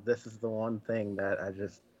 but this is the one thing that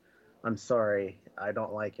I'm sorry, I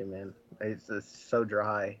don't like him in. It's just so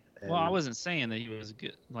dry. Well, I wasn't saying that he was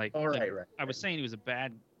good. Like, Oh, right. I was saying he was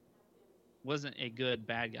wasn't a good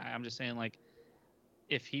bad guy. I'm just saying, like,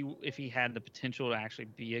 if he had the potential to actually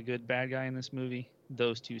be a good bad guy in this movie,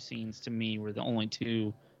 those two scenes to me were the only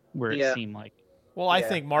two where it seemed like. Well, I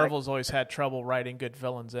think Marvel's always had trouble writing good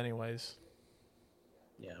villains, anyways.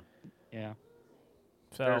 Yeah. Yeah.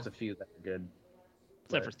 So There's a few that are good.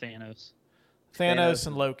 Except for Thanos. Thanos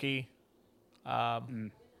and Loki. I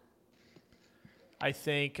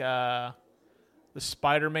think the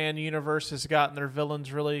Spider-Man universe has gotten their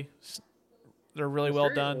villains they're really well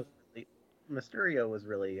done. Mysterio was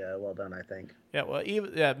really well done, I think. Yeah, well,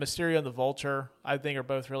 Mysterio and the Vulture, I think, are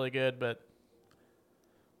both really good, but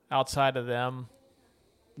outside of them,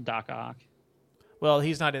 Doc Ock. well,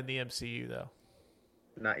 he's not in the MCU though.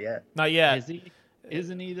 Not yet. Not yet. Is he?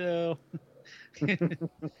 Isn't he though? I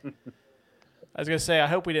was gonna say, I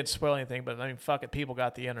hope we didn't spoil anything, but I mean, fuck it, people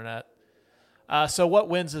got the internet. So, what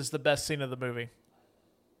wins is the best scene of the movie?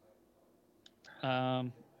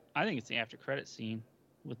 I think it's the after credit scene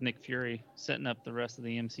with Nick Fury setting up the rest of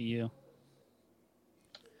the MCU.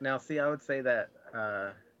 Now, see, I would say that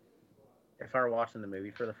if I were watching the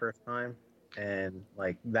movie for the first time and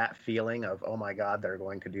like that feeling of, oh my God, they're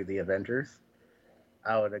going to do the Avengers,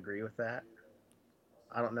 I would agree with that.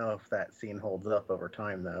 I don't know if that scene holds up over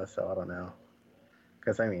time though, so I don't know.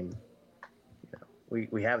 Because I mean,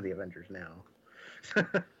 we have the Avengers now.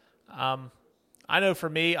 I know for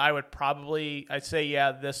me, I'd say,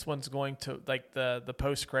 yeah, this one's going to, like, the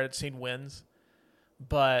post-credit scene wins.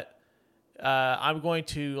 But I'm going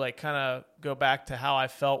to, like, kind of go back to how I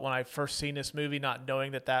felt when I first seen this movie, not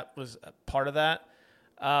knowing that was a part of that.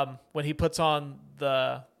 When he puts on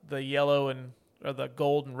the yellow or the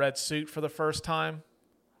gold and red suit for the first time.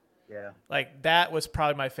 Yeah. Like, that was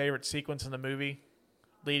probably my favorite sequence in the movie,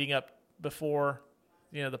 leading up before,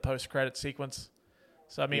 the post-credit sequence.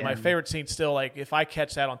 So, I mean, my favorite scene still, like, if I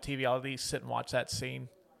catch that on TV, I'll at least sit and watch that scene.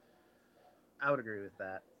 I would agree with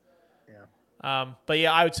that. Yeah. But,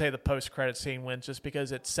 yeah, I would say the post-credit scene wins just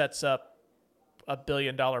because it sets up a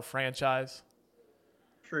billion-dollar franchise.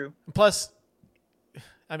 True. And plus,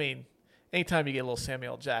 I mean, anytime you get a little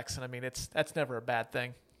Samuel L. Jackson, I mean, that's never a bad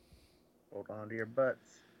thing. Hold on to your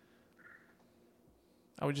butts.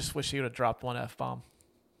 I would just wish he would have dropped one F-bomb.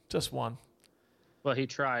 Just one. Well, he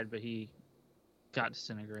tried, but he got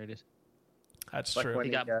disintegrated. That's Like true. when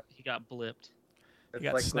He got blipped. It's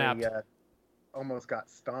got like snapped. when he almost got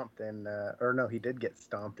stomped in, or no, he did get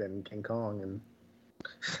stomped in King Kong,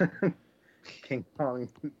 and King Kong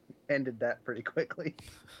ended that pretty quickly.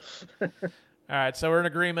 All right, so we're in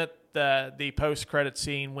agreement that the post-credit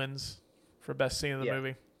scene wins for best scene of the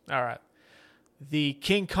movie. All right. The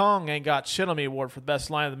King Kong Ain't Got Shit on Me award for the best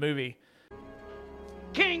line of the movie.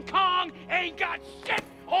 King Kong ain't got shit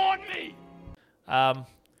on me!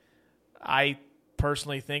 I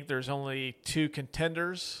personally think there's only two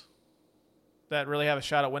contenders that really have a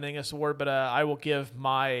shot at winning this award, but I will give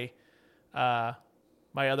my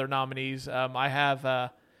other nominees. I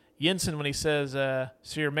have Yinsen when he says,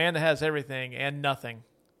 so you're a man that has everything and nothing,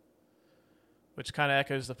 which kind of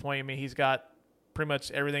echoes the point. I mean, he's got pretty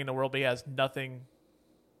much everything in the world, but he has nothing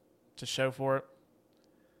to show for it.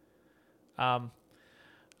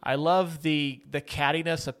 I love the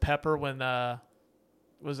cattiness of Pepper when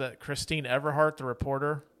was it Christine Everhart, the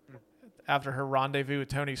reporter, after her rendezvous with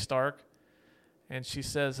Tony Stark, and she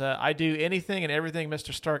says, "I do anything and everything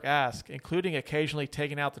Mr. Stark asks, including occasionally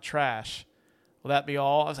taking out the trash. Will that be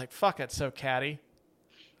all?" I was like, "Fuck, it's so catty.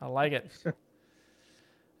 I like it."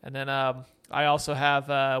 And then I also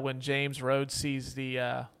have when James Rhodes sees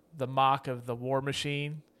the mock of the War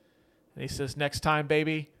Machine, and he says, "Next time,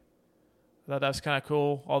 baby." I thought that was kind of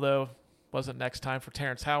cool, although it wasn't next time for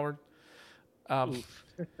Terrence Howard.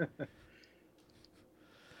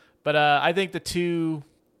 But I think the two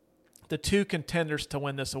contenders to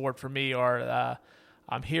win this award for me are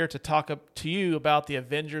I'm here to talk to you about the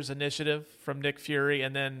Avengers Initiative from Nick Fury,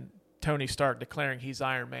 and then Tony Stark declaring he's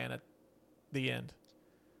Iron Man at the end.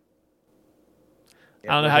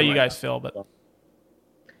 I don't know how you guys feel, but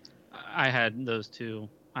I had those two.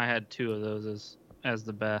 I had two of those as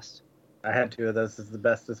the best. I had two of those as the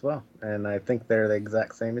best as well, and I think they're the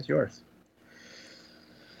exact same as yours.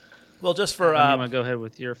 well, just for You want to go ahead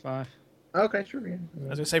with your 5? Okay, sure. Yeah. I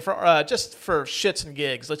was gonna say for just for shits and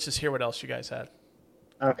gigs, let's just hear what else you guys had.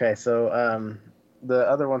 Okay, so the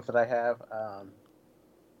other ones that I have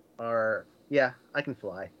are Yeah, I can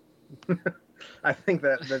fly. I think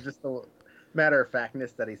that just the matter of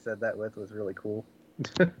factness that he said that with was really cool.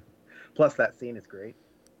 Plus, that scene is great.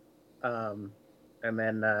 And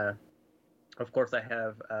then, of course, I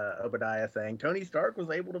have Obadiah saying Tony Stark was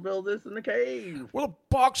able to build this in the cave. With a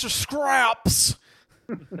box of scraps.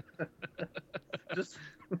 Just,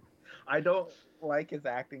 I don't like his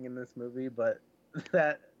acting in this movie, but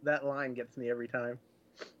that line gets me every time.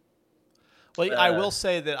 Well, I will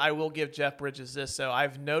say that I will give Jeff Bridges this. So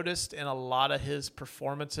I've noticed in a lot of his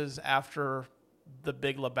performances after The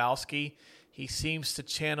Big Lebowski, he seems to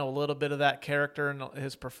channel a little bit of that character in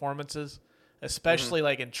his performances, especially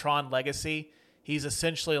like in Tron Legacy. He's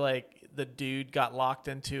essentially like the dude got locked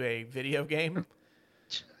into a video game.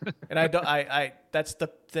 And I that's the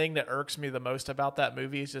thing that irks me the most about that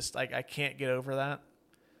movie is just like I can't get over that.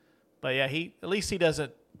 But yeah, at least he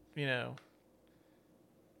doesn't,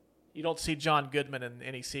 you don't see John Goodman in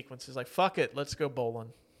any sequences like fuck it, let's go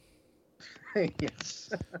bowling.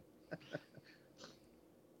 Yes.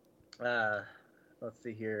 Let's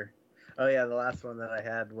see here. Oh yeah, the last one that I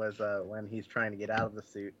had was when he's trying to get out of the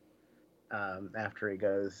suit after he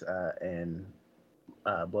goes and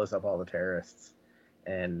blows up all the terrorists,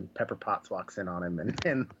 and Pepper Potts walks in on him,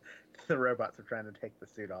 and the robots are trying to take the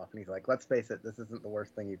suit off, and he's like, "Let's face it, this isn't the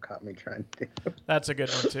worst thing you've caught me trying to do." That's a good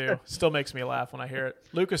one too. Still makes me laugh when I hear it.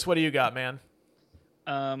 Lucas, what do you got, man?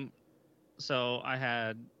 So I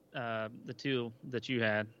had the two that you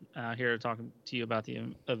had here talking to you about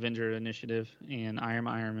the Avenger Initiative and Iron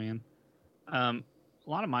Man. A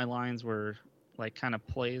lot of my lines were like kind of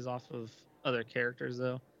plays off of other characters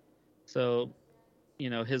though. So,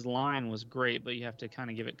 his line was great, but you have to kind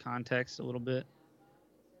of give it context a little bit.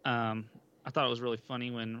 I thought it was really funny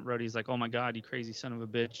when Rhodey's like, "Oh my God, you crazy son of a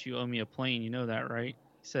bitch, you owe me a plane, you know that, right?"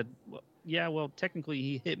 He said, "Well, yeah, well, technically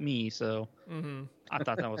he hit me, so." I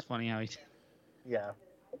thought that was funny how he... Yeah.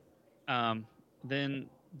 Then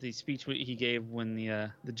the speech he gave when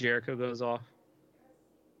the Jericho goes off.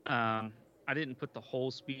 I didn't put the whole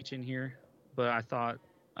speech in here, but I thought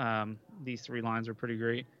these three lines are pretty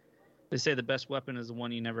great. They say the best weapon is the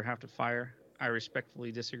one you never have to fire. I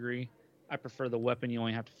respectfully disagree. I prefer the weapon you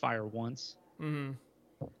only have to fire once. Mm-hmm.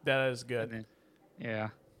 That is good.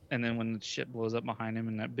 And then when the shit blows up behind him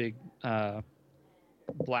and that big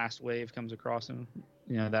blast wave comes across him,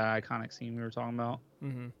 that iconic scene we were talking about.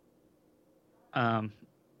 Mm-hmm. And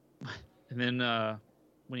then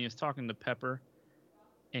when he was talking to Pepper,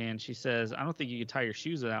 and she says, "I don't think you could tie your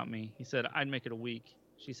shoes without me." He said, "I'd make it a week."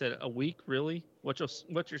 She said, "A week, really? What's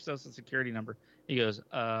your social security number?" He goes,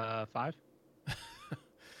 5. I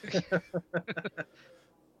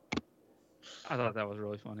thought that was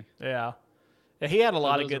really funny. Yeah, he had a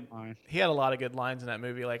lot of good. He had a lot of good lines in that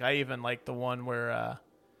movie. Like I even like the one where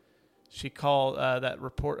she called that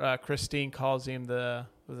report. Christine calls him the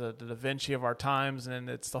Da Vinci of our times, and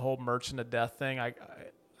it's the whole Merchant of Death thing. I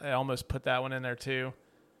almost put that one in there too.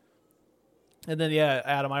 And then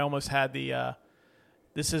Adam, I almost had the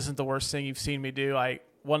 "This isn't the worst thing you've seen me do." I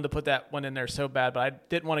wanted to put that one in there so bad, but I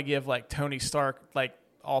didn't want to give like Tony Stark like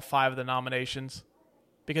all 5 of the nominations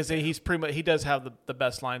because he's pretty much he does have the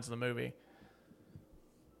best lines in the movie.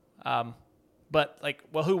 But like,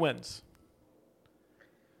 well, who wins?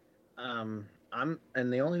 And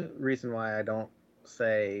the only reason why I don't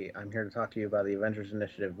say I'm here to talk to you about the Avengers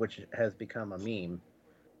Initiative, which has become a meme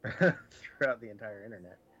throughout the entire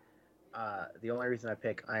internet. The only reason I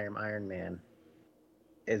pick Iron Man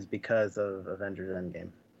is because of Avengers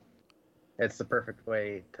Endgame. It's the perfect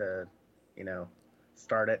way to,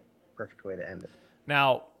 start it, perfect way to end it.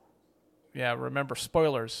 Now, remember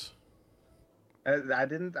spoilers. I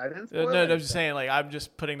didn't spoil No, anything. I'm just saying, like, I'm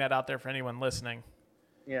just putting that out there for anyone listening.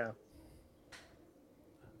 Yeah.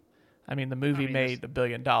 I mean, the movie made $1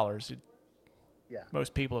 billion. Yeah.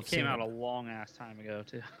 Most people have seen it. Came out a long ass time ago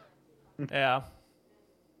too. Yeah.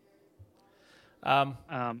 I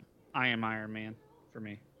am Iron Man for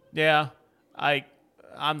me. Yeah,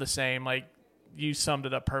 I'm the same. Like you summed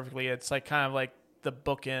it up perfectly. It's like kind of like the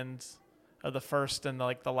bookends of the first and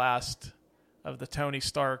the last of the Tony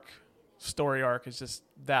Stark story arc is just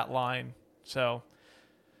that line. So,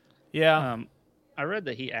 yeah. I read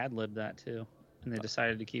that he ad-libbed that too, and they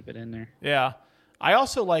decided to keep it in there. Yeah, I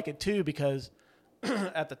also like it too because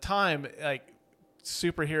at the time, like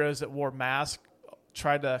superheroes that wore masks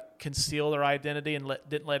tried to conceal their identity and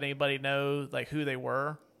didn't let anybody know like who they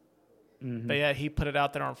were. Mm-hmm. But yeah, he put it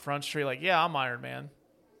out there on Front Street, like, "Yeah, I'm Iron Man."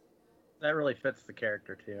 That really fits the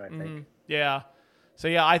character too, I think. Yeah. So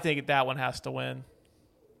yeah, I think that one has to win.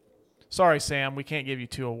 Sorry, Sam, we can't give you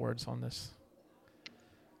 2 awards on this.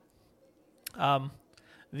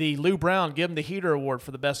 The Lou Brown Give Him the Heater Award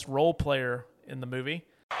for the best role player in the movie.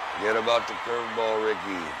 Get about the curveball,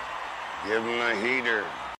 Ricky. Give him the heater.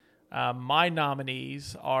 My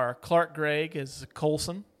nominees are Clark Gregg as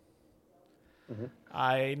Coulson. Mm-hmm.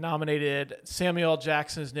 I nominated Samuel L.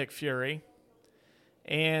 Jackson as Nick Fury.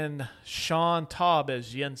 And Sean Taub as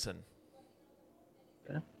Jensen.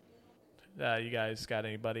 Okay. You guys got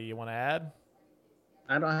anybody you want to add?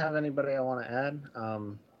 I don't have anybody I want to add.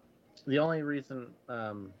 The only reason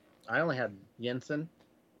I only had Jensen,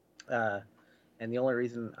 and the only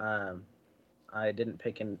reason I didn't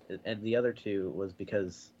pick in the other two was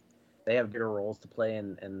because they have bigger roles to play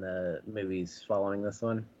in the movies following this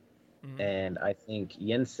one, and I think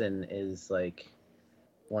Jensen is like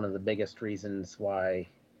one of the biggest reasons why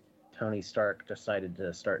Tony Stark decided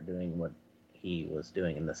to start doing what he was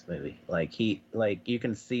doing in this movie. Like you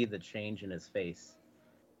can see the change in his face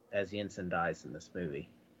as Jensen dies in this movie.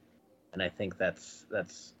 And I think that's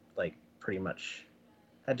like pretty much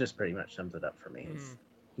sums it up for me.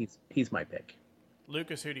 He's my pick.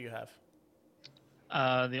 Lucas, who do you have?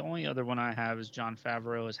 The only other one I have is Jon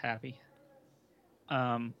Favreau as Happy.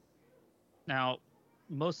 Now,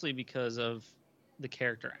 mostly because of the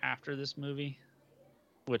character after this movie,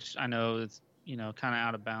 which I know it's kind of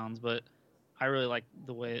out of bounds, but I really like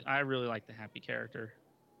the Happy character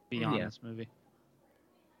beyond this movie.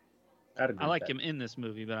 I like him in this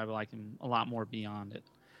movie, but I like him a lot more beyond it.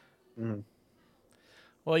 Mm-hmm.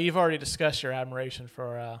 Well, you've already discussed your admiration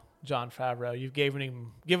for Jon Favreau. You've given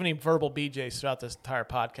him verbal BJs throughout this entire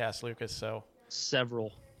podcast, Lucas. So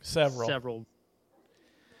several. Let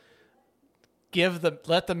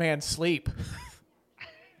the man sleep.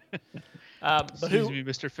 Excuse me,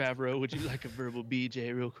 Mr. Favreau. Would you like a verbal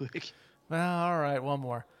BJ real quick? Well, all right, one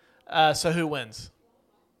more. So who wins?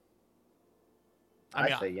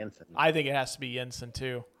 I say Jensen. I think it has to be Jensen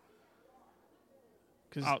too.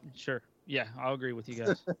 Sure. Yeah, I'll agree with you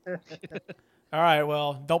guys. All right,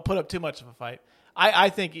 well, don't put up too much of a fight. I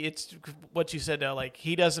think it's what you said, though. Like,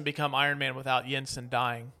 he doesn't become Iron Man without Jensen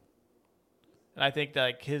dying. And I think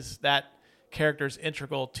that that character is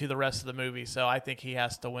integral to the rest of the movie, so I think he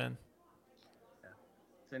has to win. Yeah.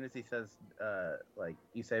 As soon as he says,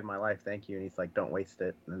 you saved my life, thank you, and he's like, don't waste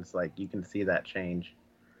it. And it's like, you can see that change.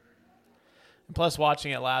 And plus,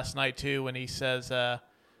 watching it last night, too, when he says,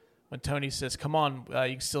 when Tony says, come on,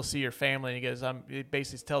 you can still see your family. And he goes, he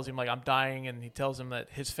basically tells him, like, I'm dying. And he tells him that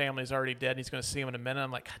his family's already dead and he's going to see him in a minute.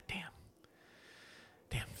 I'm like, God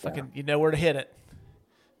damn, fucking, you know where to hit it.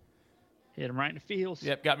 Hit him right in the feels.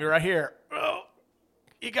 Yep, got me right here. Oh,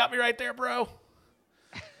 you got me right there, bro.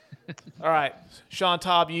 All right, Sean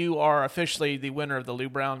Taub, you are officially the winner of the Lou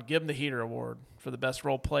Brown Give Him the Heater Award for the best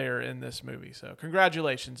role player in this movie. So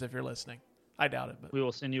congratulations if you're listening. I doubt it. But we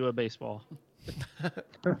will send you a baseball.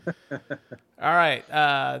 All right,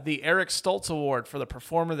 the Eric Stoltz Award for the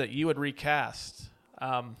performer that you would recast.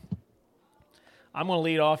 I'm going to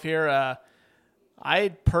lead off here. I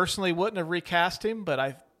personally wouldn't have recast him,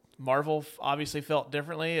 but Marvel obviously felt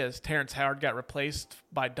differently as Terrence Howard got replaced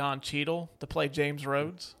by Don Cheadle to play James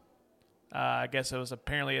Rhodes. I guess it was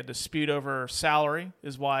apparently a dispute over salary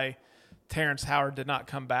is why Terrence Howard did not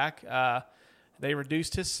come back. They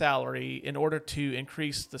reduced his salary in order to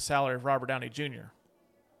increase the salary of Robert Downey Jr.,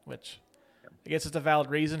 which I guess it's a valid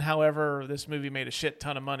reason. However, this movie made a shit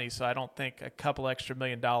ton of money, so I don't think a couple extra $1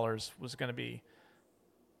 million was going to be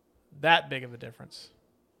that big of a difference.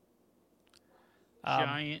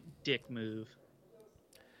 Giant dick move.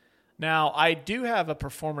 Now, I do have a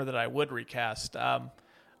performer that I would recast.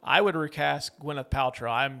 I would recast Gwyneth Paltrow.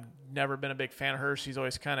 I've never been a big fan of her. She's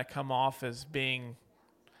always kind of come off as being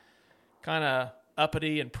kind of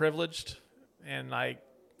uppity and privileged, and I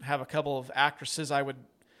have a couple of actresses I would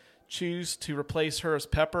choose to replace her as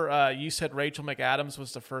Pepper. You said Rachel McAdams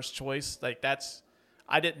was the first choice.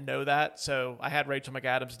 I didn't know that, so I had Rachel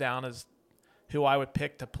McAdams down as who I would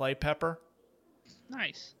pick to play Pepper.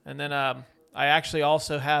 Nice. And then I actually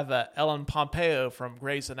also have Ellen Pompeo from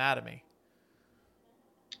Grey's Anatomy.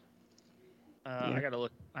 I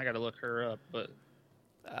gotta look her up, but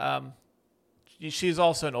she's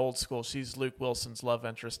also an old school. She's Luke Wilson's love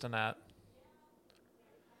interest in that.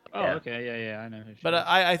 Oh, yeah. Okay, yeah, I know. But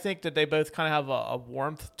I think that they both kind of have a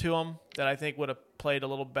warmth to them that I think would have played a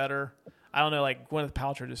little better. I don't know, like Gwyneth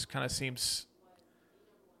Paltrow just kind of seems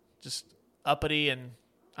just uppity, and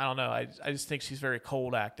I don't know. I just think she's very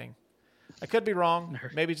cold acting. I could be wrong.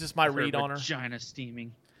 Maybe it's just my read on her. Vagina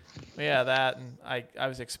steaming. Yeah, that, and I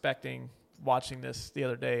was expecting, watching this the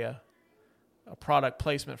other day, a product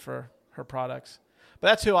placement for her products. But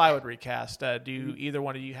that's who I would recast. Do either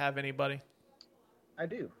one of you have anybody? I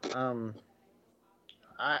do.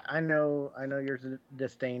 I know your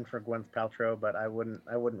disdain for Gwyneth Paltrow, but I wouldn't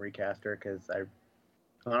recast her because I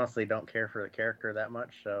honestly don't care for the character that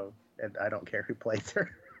much. So I don't care who plays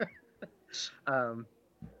her.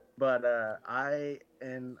 But I've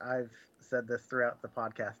said this throughout the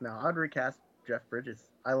podcast. Now I'd recast Jeff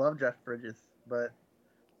Bridges. I love Jeff Bridges, but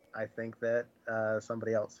I think that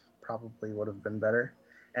somebody else probably would have been better.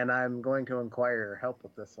 And I'm going to inquire help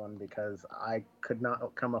with this one because I could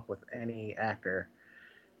not come up with any actor.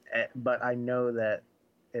 But I know that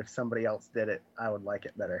if somebody else did it, I would like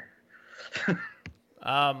it better.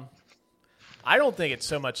 I don't think it's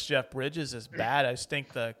so much Jeff Bridges is bad. I just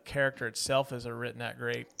think the character itself isn't written that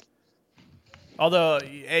great. Although,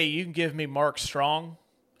 hey, you can give me Mark Strong.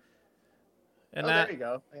 And there you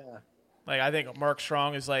go. Yeah. Like, I think Mark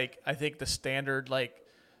Strong is like, I think the standard like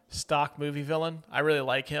stock movie villain. I really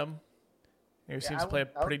like him. He seems to play a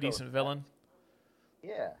pretty decent villain.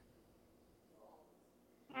 Yeah.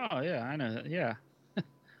 Oh yeah, I know. Yeah,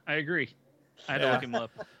 I agree. I had to look him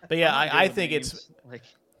up. But yeah, I think names. it's Like,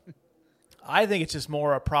 I think it's just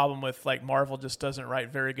more a problem with like Marvel just doesn't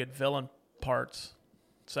write very good villain parts.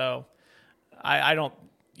 So I don't.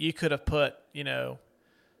 You could have put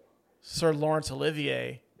Sir Laurence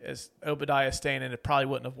Olivier as Obadiah Stane, and it probably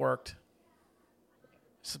wouldn't have worked.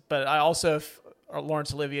 So, but I also, if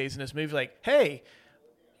Laurence Olivier's in this movie, like, hey,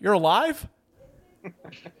 you're alive?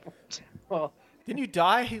 Well, didn't you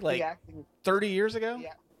die like 30 years ago?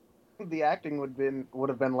 Yeah. The acting would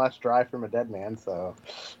have been less dry from a dead man. So.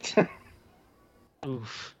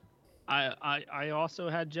 oof. I also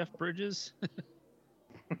had Jeff Bridges.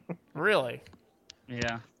 Really?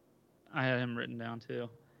 Yeah, I had him written down too.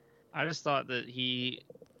 I just thought that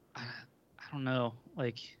I don't know,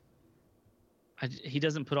 like, he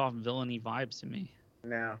doesn't put off villainy vibes to me.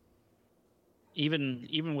 No.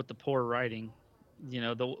 Even with the poor writing,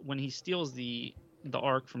 when he steals the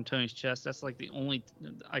arc from Tony's chest, that's like the only,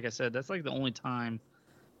 like I said, that's like the only time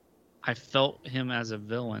I felt him as a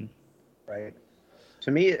villain. Right.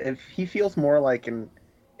 To me, if he feels more like an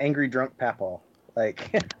angry drunk papaw,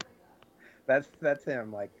 like that's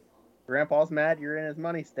him. Like, Grandpa's mad you're in his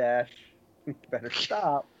money stash. Better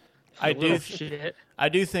stop. I do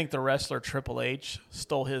think the wrestler Triple H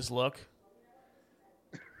stole his look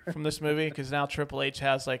from this movie because now Triple H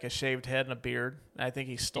has like a shaved head and a beard. I think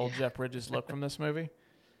he stole Jeff Bridges' look from this movie.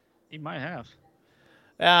 He might have.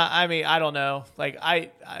 I mean, I don't know. Like,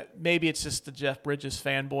 I maybe it's just the Jeff Bridges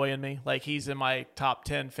fanboy in me. Like, he's in my top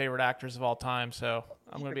 10 favorite actors of all time, so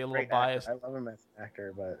I'm going to be a little biased. I love him as an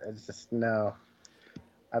actor, but it's just no.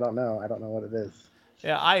 I don't know. I don't know what it is.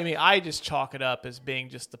 Yeah, I mean, I just chalk it up as being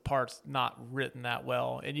just the parts not written that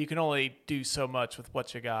well, and you can only do so much with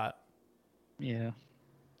what you got. Yeah.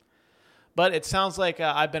 But it sounds like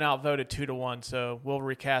I've been outvoted 2-1, so we'll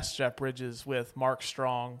recast Jeff Bridges with Mark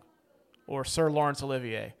Strong or Sir Laurence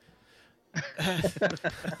Olivier.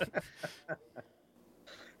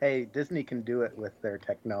 Hey, Disney can do it with their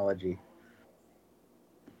technology.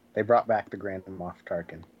 They brought back the Grand Moff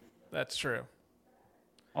Tarkin. That's true.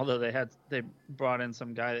 Although they brought in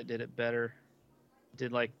some guy that did it better.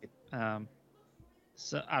 Did like,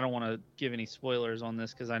 so I don't want to give any spoilers on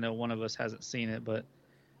this because I know one of us hasn't seen it, but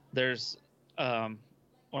there's on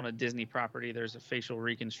a Disney property, there's a facial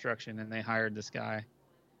reconstruction, and they hired this guy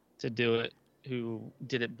to do it, who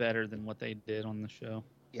did it better than what they did on the show.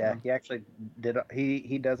 Yeah, he actually did.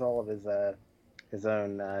 He does all of his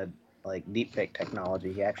own like deepfake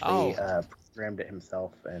technology. He actually programmed it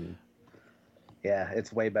himself, and yeah,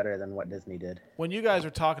 it's way better than what Disney did. When you guys were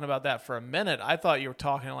talking about that for a minute, I thought you were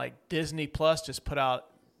talking like Disney Plus just put out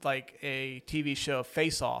like a TV show,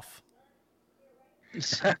 Face Off.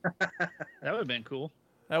 That would have been cool.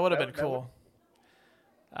 That would have been cool.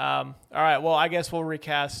 All right, well, I guess we'll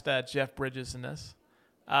recast Jeff Bridges in this.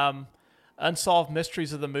 Unsolved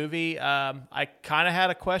Mysteries of the movie. I kind of had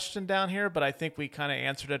a question down here, but I think we kind of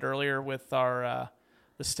answered it earlier with our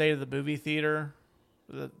the state of the movie theater,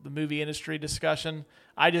 the movie industry discussion.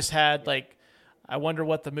 I just had like, I wonder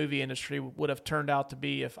what the movie industry would have turned out to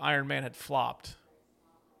be if Iron Man had flopped.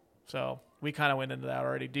 So we kind of went into that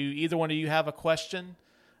already. Do either one of you have a question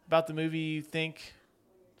about the movie you think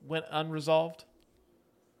went unresolved?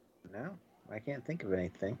 No, I can't think of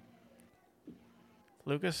anything.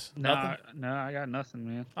 Lucas? No, Nothing? no, I got nothing,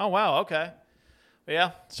 man. Oh, wow. Okay. Well,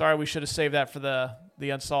 yeah. Sorry, we should have saved that for the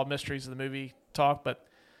Unsolved Mysteries of the movie talk, but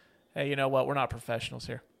hey, you know what? We're not professionals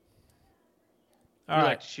here. All We right.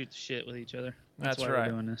 like to shoot the shit with each other. That's why right.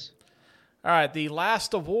 we're doing this. All right. The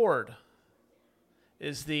last award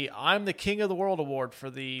is the I'm the King of the World award for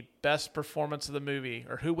the best performance of the movie,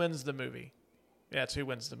 or who wins the movie. Yeah, it's who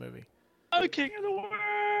wins the movie. I'm the king of the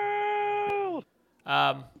world.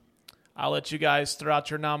 I'll let you guys throw out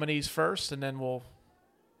your nominees first, and then we'll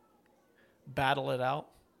battle it out.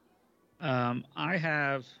 I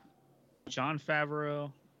have Jon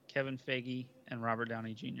Favreau, Kevin Feige, and Robert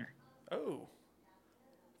Downey Jr. Oh,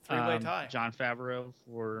 three-way tie. Jon Favreau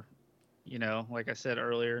for, like I said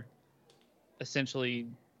earlier, essentially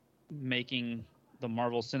making the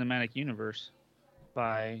Marvel Cinematic Universe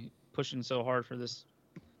by pushing so hard for this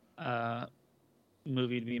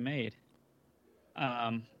movie to be made.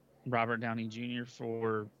 Robert Downey Jr.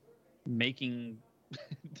 for making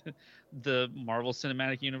the Marvel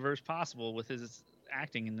Cinematic Universe possible with his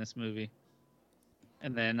acting in this movie.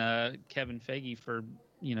 And then Kevin Feige for,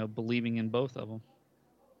 believing in both of them.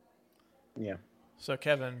 Yeah. So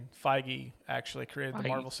Kevin Feige actually created the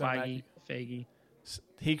Marvel Cinematic. Feige.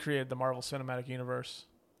 He created the Marvel Cinematic Universe.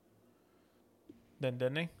 Then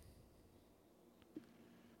didn't he?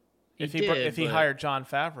 If he hired Jon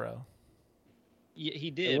Favreau. Yeah,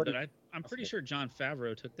 he did, but I'm pretty sure Jon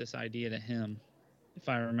Favreau took this idea to him, if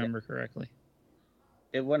I remember correctly.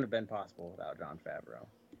 It wouldn't have been possible without Jon Favreau.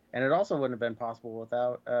 And it also wouldn't have been possible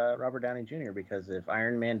without Robert Downey Jr., because if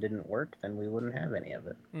Iron Man didn't work, then we wouldn't have any of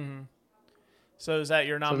it. Mm-hmm. So is that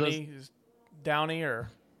your nominee? Is Downey or?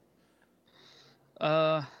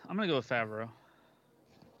 I'm going to go with Favreau.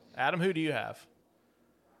 Adam, who do you have?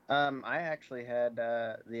 I actually had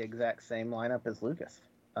the exact same lineup as Lucas.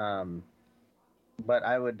 But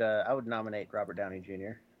I would nominate Robert Downey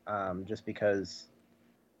Jr. Just because,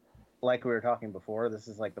 like we were talking before, this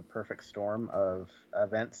is like the perfect storm of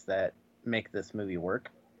events that make this movie work.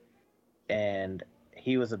 And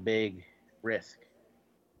he was a big risk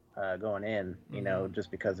going in,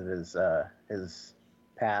 just because of his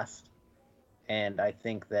past. And I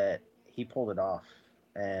think that he pulled it off.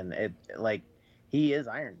 And he is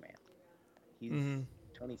Iron Man.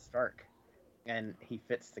 He's Tony Stark. And he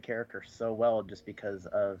fits the character so well just because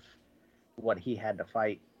of what he had to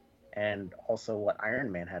fight, and also what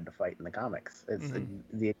Iron Man had to fight in the comics. It's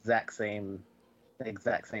the exact same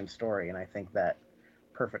story, and I think that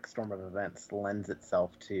perfect storm of events lends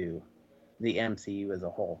itself to the MCU as a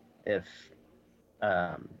whole. If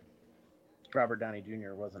Robert Downey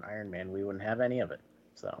Jr. wasn't Iron Man, we wouldn't have any of it.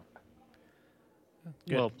 So,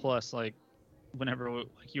 good. Well, plus whenever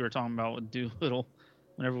like you were talking about with Doolittle.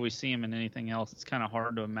 Whenever we see him in anything else, it's kind of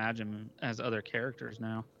hard to imagine him as other characters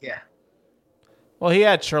now. Yeah. Well, he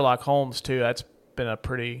had Sherlock Holmes too. That's been a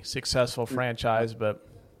pretty successful franchise, but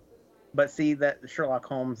see that Sherlock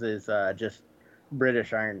Holmes is just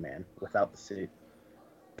British Iron Man without the suit.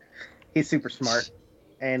 He's super smart,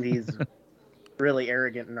 and he's really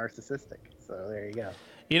arrogant and narcissistic. So there you go.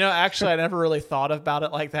 Actually, I never really thought about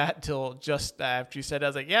it like that until just after you said it. I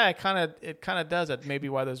was like, yeah, it kind of does it. Maybe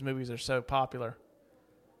why those movies are so popular.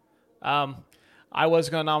 I was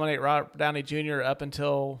going to nominate Robert Downey Jr. up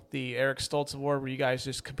until the Eric Stoltz Award, where you guys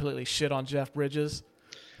just completely shit on Jeff Bridges.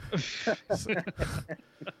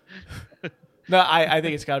 No, I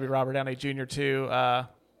think it's got to be Robert Downey Jr. too.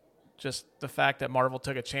 Just the fact that Marvel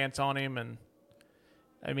took a chance on him,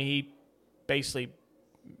 and he basically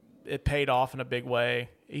it paid off in a big way.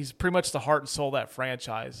 He's pretty much the heart and soul of that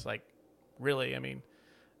franchise. Like, really,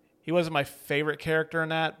 he wasn't my favorite character in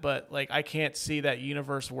that, but I can't see that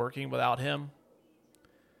universe working without him.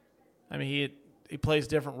 He plays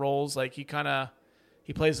different roles. Like he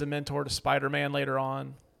plays the mentor to Spider-Man later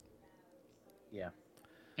on. Yeah.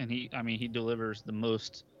 And he delivers the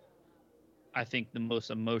most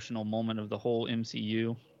emotional moment of the whole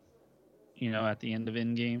MCU, at the end of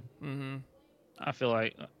Endgame. Mm-hmm. I feel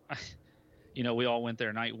like, we all went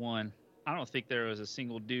there night one. I don't think there was a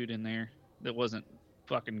single dude in there that wasn't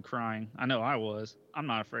fucking crying. I know I was. I'm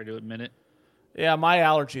not afraid to admit it. Yeah, my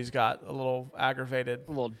allergies got a little aggravated. A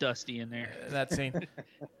little dusty in there. That scene.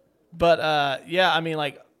 But,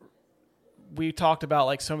 we talked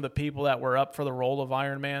about, some of the people that were up for the role of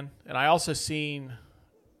Iron Man. And I also seen,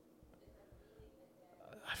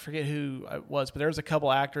 I forget who it was, but there was a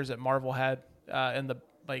couple actors that Marvel had in the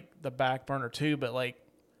back burner too. But,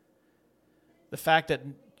 the fact that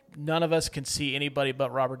none of us can see anybody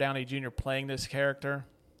but Robert Downey Jr. playing this character,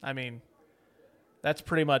 that's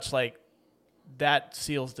pretty much that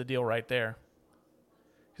seals the deal right there.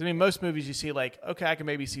 Because most movies you see okay, I can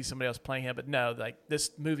maybe see somebody else playing him, but no,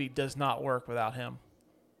 this movie does not work without him.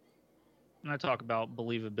 And I talk about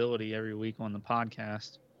believability every week on the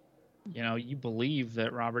podcast. You believe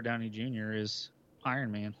that Robert Downey Jr. is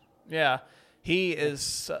Iron Man. Yeah, he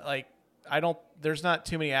is there's not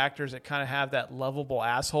too many actors that kind of have that lovable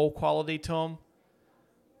asshole quality to him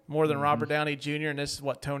more than Robert Downey Jr., and this is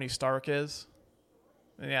what Tony Stark is.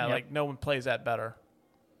 And no one plays that better.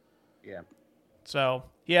 Yeah. So,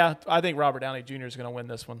 yeah, I think Robert Downey Jr. is going to win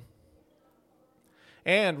this one.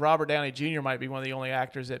 And Robert Downey Jr. might be one of the only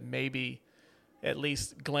actors that maybe at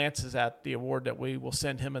least glances at the award that we will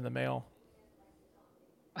send him in the mail.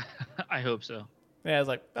 I hope so. Yeah, it's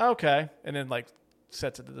like, okay. And then, like,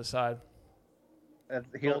 sets it to the side.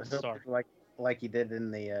 He'll star. like he did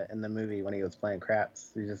in the movie when he was playing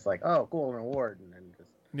craps. He's just like, oh, cool, an award, and then just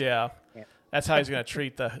Yeah. Yeah. That's how he's going to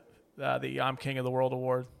treat the I'm King of the World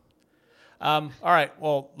award. All right.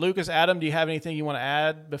 Well, Lucas, Adam, do you have anything you want to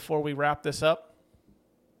add before we wrap this up?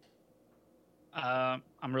 I'm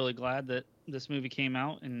really glad that this movie came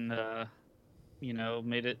out and,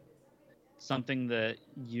 made it something that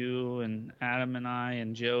you and Adam and I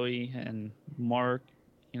and Joey and Mark,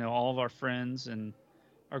 all of our friends and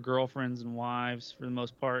our girlfriends and wives, for the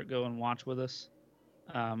most part, go and watch with us.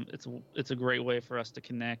 It's a great way for us to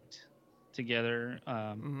connect together.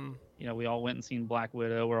 We all went and seen Black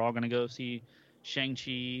Widow. We're all going to go see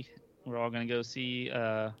Shang-Chi. We're all going to go see,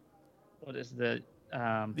 what is the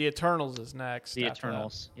Eternals is next. The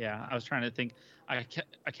Eternals. Yeah, I was trying to think. I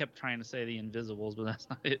kept trying to say the Invisibles, but that's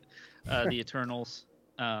not it. The Eternals.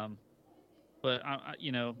 But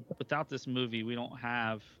without this movie, we don't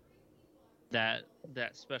have that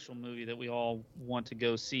special movie that we all want to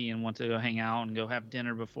go see and want to go hang out and go have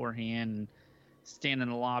dinner beforehand and stand in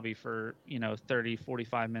the lobby for 30,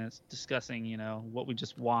 45 minutes discussing what we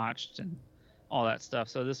just watched and all that stuff.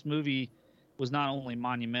 So this movie was not only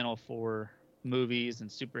monumental for movies and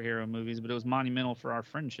superhero movies, but it was monumental for our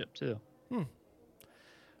friendship too.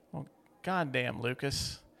 Well, goddamn,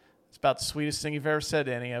 Lucas, it's about the sweetest thing you've ever said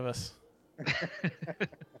to any of us.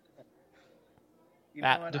 You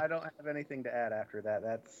know what? I don't have anything to add after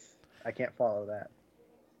that. I can't follow that.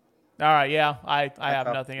 All right, yeah, I have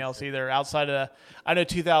nothing else either. Outside of, I know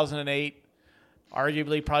 2008,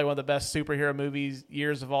 arguably probably one of the best superhero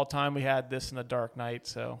years of all time. We had this in The Dark Knight,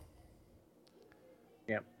 so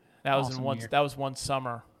yep, that was awesome year. That was one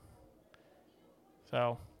summer.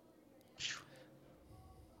 So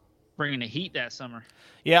bringing the heat that summer.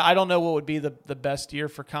 Yeah, I don't know what would be the best year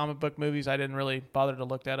for comic book movies. I didn't really bother to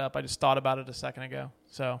look that up. I just thought about it a second ago.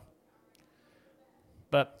 So,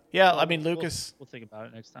 but yeah, I mean, Lucas. We'll think about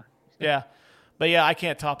it next time. Yeah, but yeah, I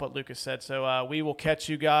can't top what Lucas said. So we will catch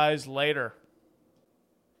you guys later.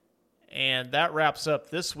 And that wraps up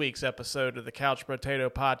this week's episode of the Couch Potato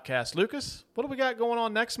Podcast. Lucas, what do we got going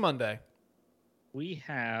on next Monday? We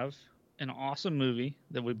have an awesome movie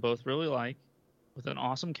that we both really like with an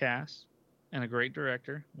awesome cast and a great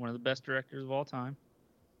director, one of the best directors of all time.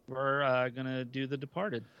 We're going to do The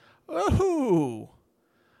Departed. Ooh,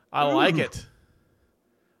 I like it.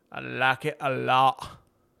 I like it a lot.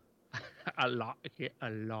 I like it a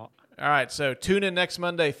lot. All right, so tune in next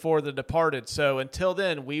Monday for The Departed. So until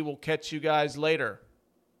then, we will catch you guys later.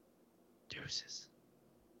 Deuces.